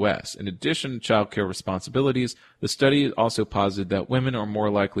hitting the U.S. In addition to child care responsibilities, the study also posited that women are more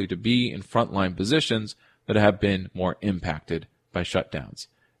likely to be in frontline positions that have been more impacted by shutdowns,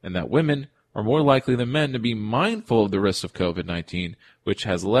 and that women are more likely than men to be mindful of the risks of COVID-19, which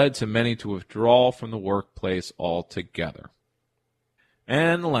has led to many to withdraw from the workplace altogether.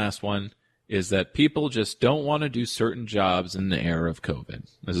 And the last one is that people just don't want to do certain jobs in the era of COVID.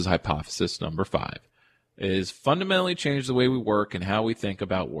 This is hypothesis number 5. It has fundamentally changed the way we work and how we think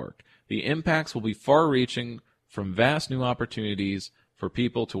about work. The impacts will be far-reaching, from vast new opportunities for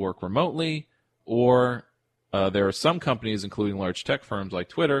people to work remotely, or there are some companies, including large tech firms like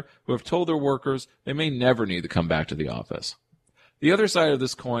Twitter, who have told their workers they may never need to come back to the office. The other side of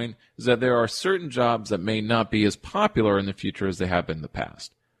this coin is that there are certain jobs that may not be as popular in the future as they have been in the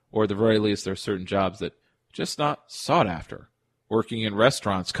past. Or at the very least, there are certain jobs that are just not sought after. Working in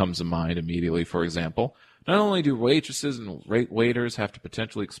restaurants comes to mind immediately, for example. Not only do waitresses and waiters have to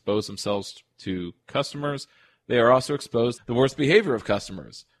potentially expose themselves to customers, they are also exposed to the worst behavior of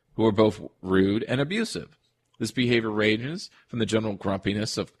customers, who are both rude and abusive. This behavior ranges from the general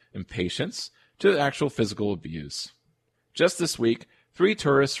grumpiness of impatience to actual physical abuse. Just this week, 3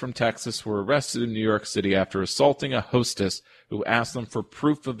 tourists from Texas were arrested in New York City after assaulting a hostess who asked them for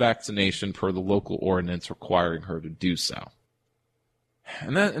proof of vaccination per the local ordinance requiring her to do so.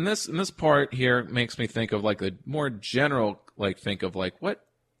 And this part here makes me think of like a more general, think of like what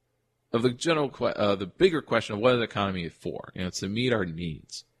of the general the bigger question of what is the economy for? You know, it's to meet our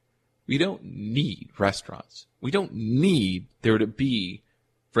needs. We don't need restaurants. We don't need there to be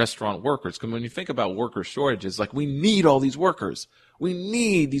restaurant workers. Because when you think about worker shortages, like, we need all these workers. We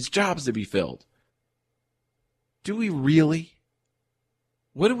need these jobs to be filled. Do we really?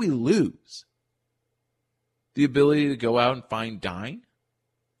 What do we lose? The ability to go out and find dine?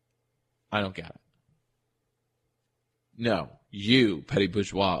 I don't get it. No, you, petty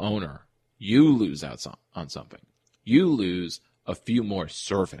bourgeois owner, you lose out on something. You lose a few more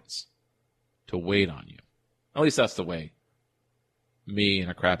servants to wait on you. At least that's the way me in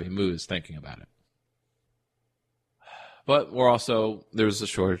a crappy mood is thinking about it. But there's a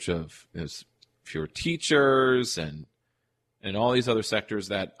shortage of fewer teachers and all these other sectors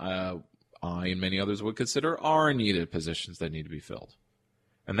that I and many others would consider are needed positions that need to be filled.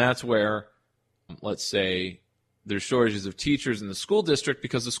 And that's where, let's say, there's shortages of teachers in the school district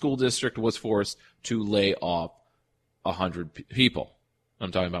because the school district was forced to lay off 100 people.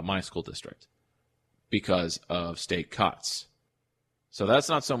 I'm talking about my school district because of state cuts. So that's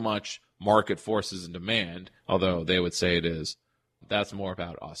not so much market forces and demand, although they would say it is. That's more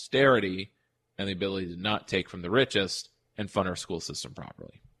about austerity and the ability to not take from the richest and fund our school system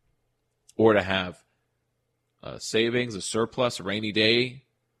properly. Or to have savings, a surplus, a rainy day,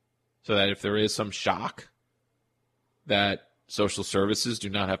 so that if there is some shock, that social services do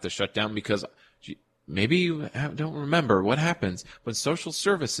not have to shut down. Because maybe you don't remember what happens when social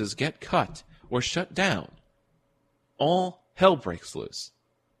services get cut or shut down. All hell breaks loose.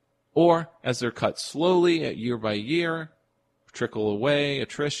 Or as they're cut slowly at year by year, trickle away,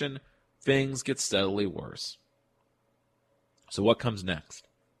 attrition, things get steadily worse. So what comes next?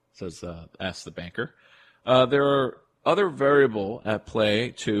 Asks the banker. There are other variables at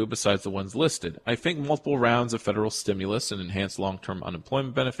play, too, besides the ones listed. I think multiple rounds of federal stimulus and enhanced long-term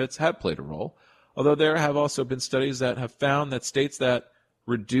unemployment benefits have played a role, although there have also been studies that have found that states that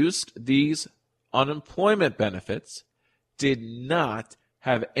reduced these unemployment benefits did not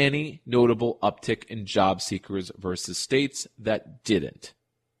have any notable uptick in job seekers versus states that didn't.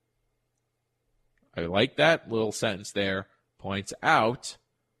 I like that little sentence there. Points out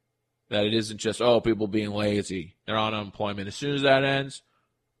that it isn't just, people being lazy. They're on unemployment. As soon as that ends,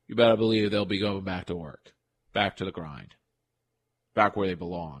 you better believe they'll be going back to work, back to the grind, back where they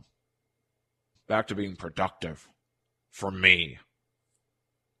belong, back to being productive for me.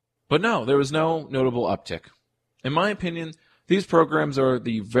 But no, there was no notable uptick. In my opinion, these programs, are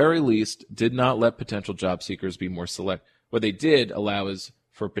the very least, did not let potential job seekers be more select. What they did allow is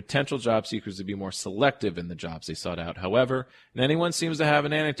for potential job seekers to be more selective in the jobs they sought out. However, and anyone seems to have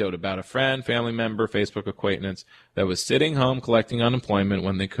an anecdote about a friend, family member, Facebook acquaintance that was sitting home collecting unemployment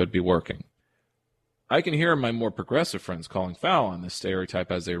when they could be working. I can hear my more progressive friends calling foul on this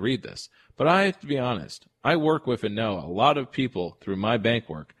stereotype as they read this, but I have to be honest. I work with and know a lot of people through my bank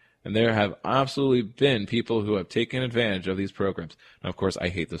work, and there have absolutely been people who have taken advantage of these programs. Now, of course, I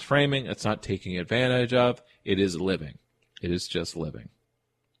hate this framing. It's not taking advantage of. It is living. It is just living.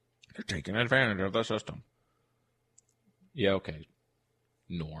 You're taking advantage of the system. Yeah, okay.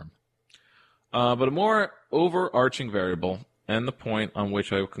 Norm. But a more overarching variable, and the point on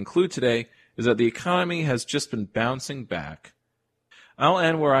which I will conclude today, is that the economy has just been bouncing back. I'll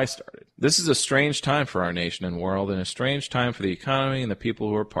end where I started. This is a strange time for our nation and world, and a strange time for the economy and the people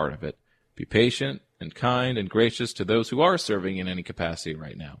who are part of it. Be patient and kind and gracious to those who are serving in any capacity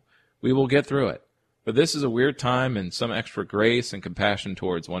right now. We will get through it. But this is a weird time, and some extra grace and compassion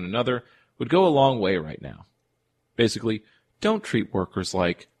towards one another would go a long way right now. Basically, don't treat workers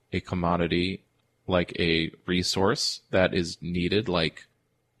like a commodity, like a resource that is needed, like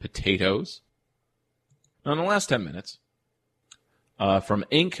potatoes. Now, in the last 10 minutes, from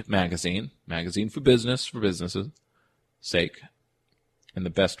Inc. magazine for businesses' sake, in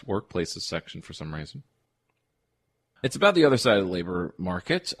the best workplaces section for some reason. It's about the other side of the labor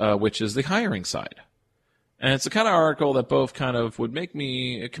market, which is the hiring side. And it's the kind of article that both kind of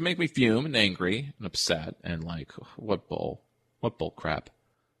it can make me fume and angry and upset and like, what bull crap.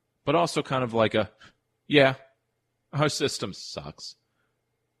 But also kind of like our system sucks.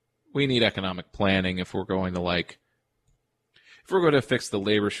 We need economic planning if we're going to fix the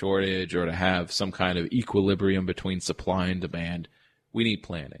labor shortage or to have some kind of equilibrium between supply and demand. We need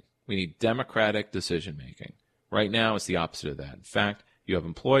planning. We need democratic decision making. Right now, it's the opposite of that. In fact, you have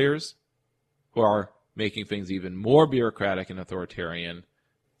employers who are making things even more bureaucratic and authoritarian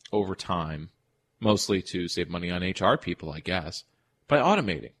over time, mostly to save money on HR people, I guess, by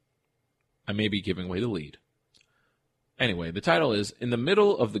automating. I may be giving away the lead. Anyway, the title is In the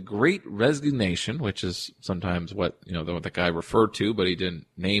Middle of the Great Resignation, which is sometimes what the guy referred to, but he didn't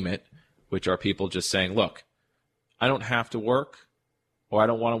name it, which are people just saying, look, I don't have to work, or I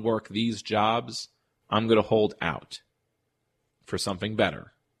don't want to work these jobs, I'm going to hold out for something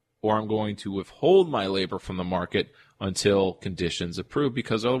better. Or I'm going to withhold my labor from the market until conditions improve,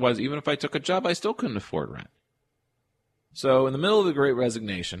 because otherwise, even if I took a job, I still couldn't afford rent. So in the middle of the Great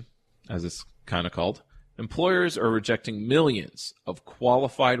Resignation, as it's kind of called, employers are rejecting millions of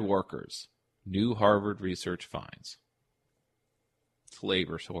qualified workers, new Harvard research finds. It's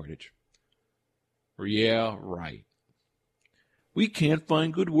labor shortage. Yeah, right. We can't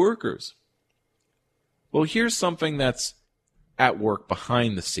find good workers. Well, here's something that's at work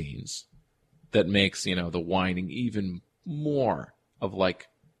behind the scenes that makes, the whining even more of like,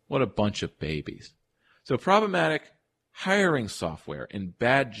 what a bunch of babies. So problematic hiring software and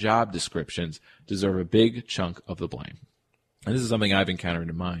bad job descriptions deserve a big chunk of the blame. And this is something I've encountered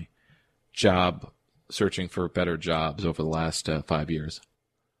in my job searching for better jobs over the last 5 years.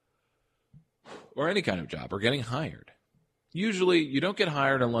 Or any kind of job, or getting hired. Usually, you don't get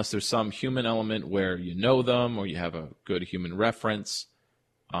hired unless there's some human element where you know them or you have a good human reference,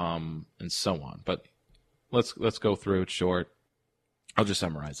 and so on. But let's go through it short. I'll just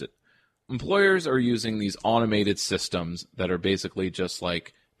summarize it. Employers are using these automated systems that are basically just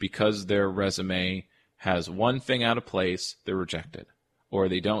like, because their resume has one thing out of place, they're rejected. Or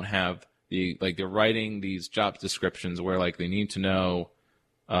they don't have they're writing these job descriptions where like they need to know,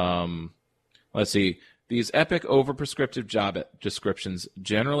 let's see, these epic over-prescriptive job descriptions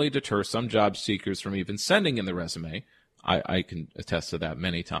generally deter some job seekers from even sending in the resume. I can attest to that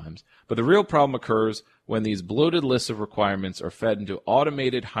many times. But the real problem occurs when these bloated lists of requirements are fed into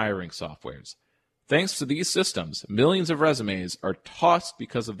automated hiring softwares. Thanks to these systems, millions of resumes are tossed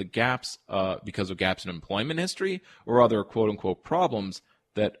because of gaps in employment history or other quote-unquote problems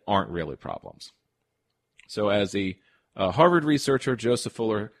that aren't really problems. So as a Harvard researcher, Joseph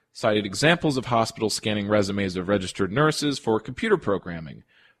Fuller, cited examples of hospitals scanning resumes of registered nurses for computer programming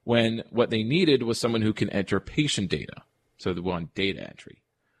when what they needed was someone who can enter patient data. So they want data entry.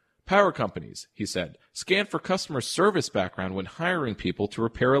 Power companies, he said, scan for customer service background when hiring people to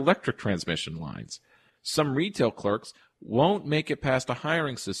repair electric transmission lines. Some retail clerks won't make it past a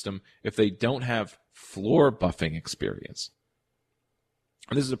hiring system if they don't have floor buffing experience.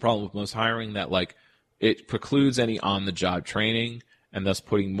 And this is a problem with most hiring, that it precludes any on-the-job training, and thus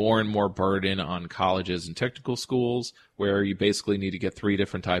putting more and more burden on colleges and technical schools, where you basically need to get 3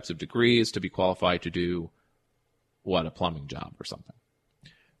 different types of degrees to be qualified to do, a plumbing job or something.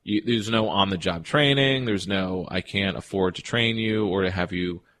 There's no on-the-job training. There's no, I can't afford to train you or to have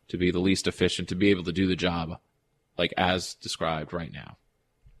you to be the least efficient to be able to do the job as described right now.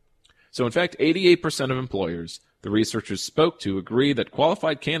 So in fact, 88% of employers the researchers spoke to agree that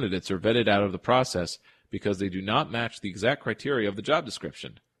qualified candidates are vetted out of the process because they do not match the exact criteria of the job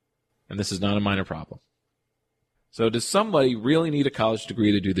description. And this is not a minor problem. So does somebody really need a college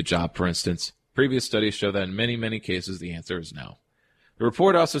degree to do the job, for instance? Previous studies show that in many, many cases the answer is no. The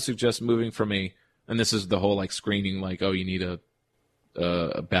report also suggests moving from and this is the whole screening, you need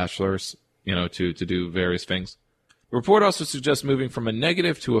a bachelor's, to do various things. The report also suggests moving from a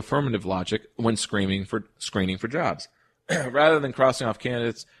negative to affirmative logic when screening for jobs. Rather than crossing off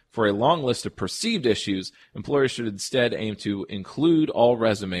candidates for a long list of perceived issues, employers should instead aim to include all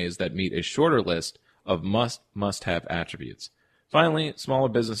resumes that meet a shorter list of must-have attributes. Finally, smaller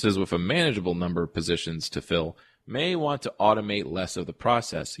businesses with a manageable number of positions to fill may want to automate less of the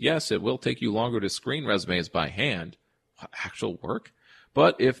process. Yes, it will take you longer to screen resumes by hand, actual work,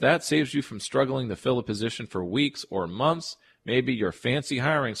 but if that saves you from struggling to fill a position for weeks or months, maybe your fancy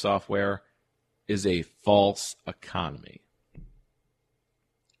hiring software is a false economy.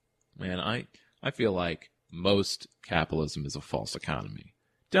 Man, I feel like most capitalism is a false economy.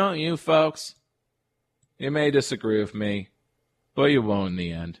 Don't you, folks? You may disagree with me, but you won't in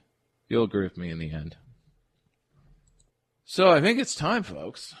the end. You'll agree with me in the end. So I think it's time,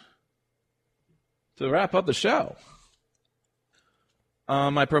 folks, to wrap up the show.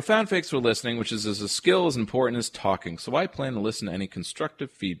 My profound thanks for listening, which is a skill as important as talking, so I plan to listen to any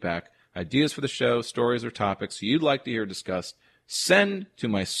constructive feedback, ideas for the show, stories, or topics you'd like to hear discussed. Send to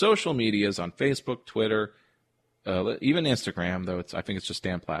my social medias on Facebook, Twitter, even Instagram, though I think it's just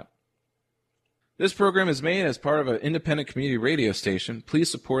Dan Platt. This program is made as part of an independent community radio station. Please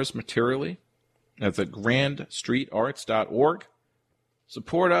support us materially. That's at grandstreetarts.org.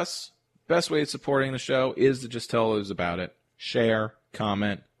 Support us. Best way of supporting the show is to just tell others about it. Share,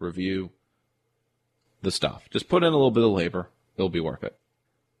 comment, review, the stuff. Just put in a little bit of labor. It'll be worth it.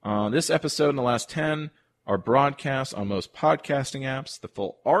 This episode and the last 10 are broadcasts on most podcasting apps. The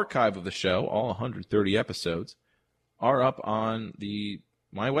full archive of the show, all 130 episodes, are up on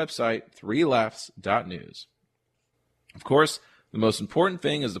my website, 3lefts.news. Of course, The most important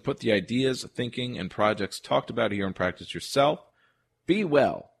thing is to put the ideas, thinking, and projects talked about here in practice yourself. Be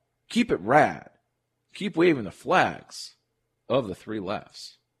well. Keep it rad. Keep waving the flags of the three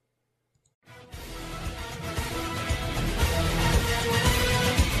lefts.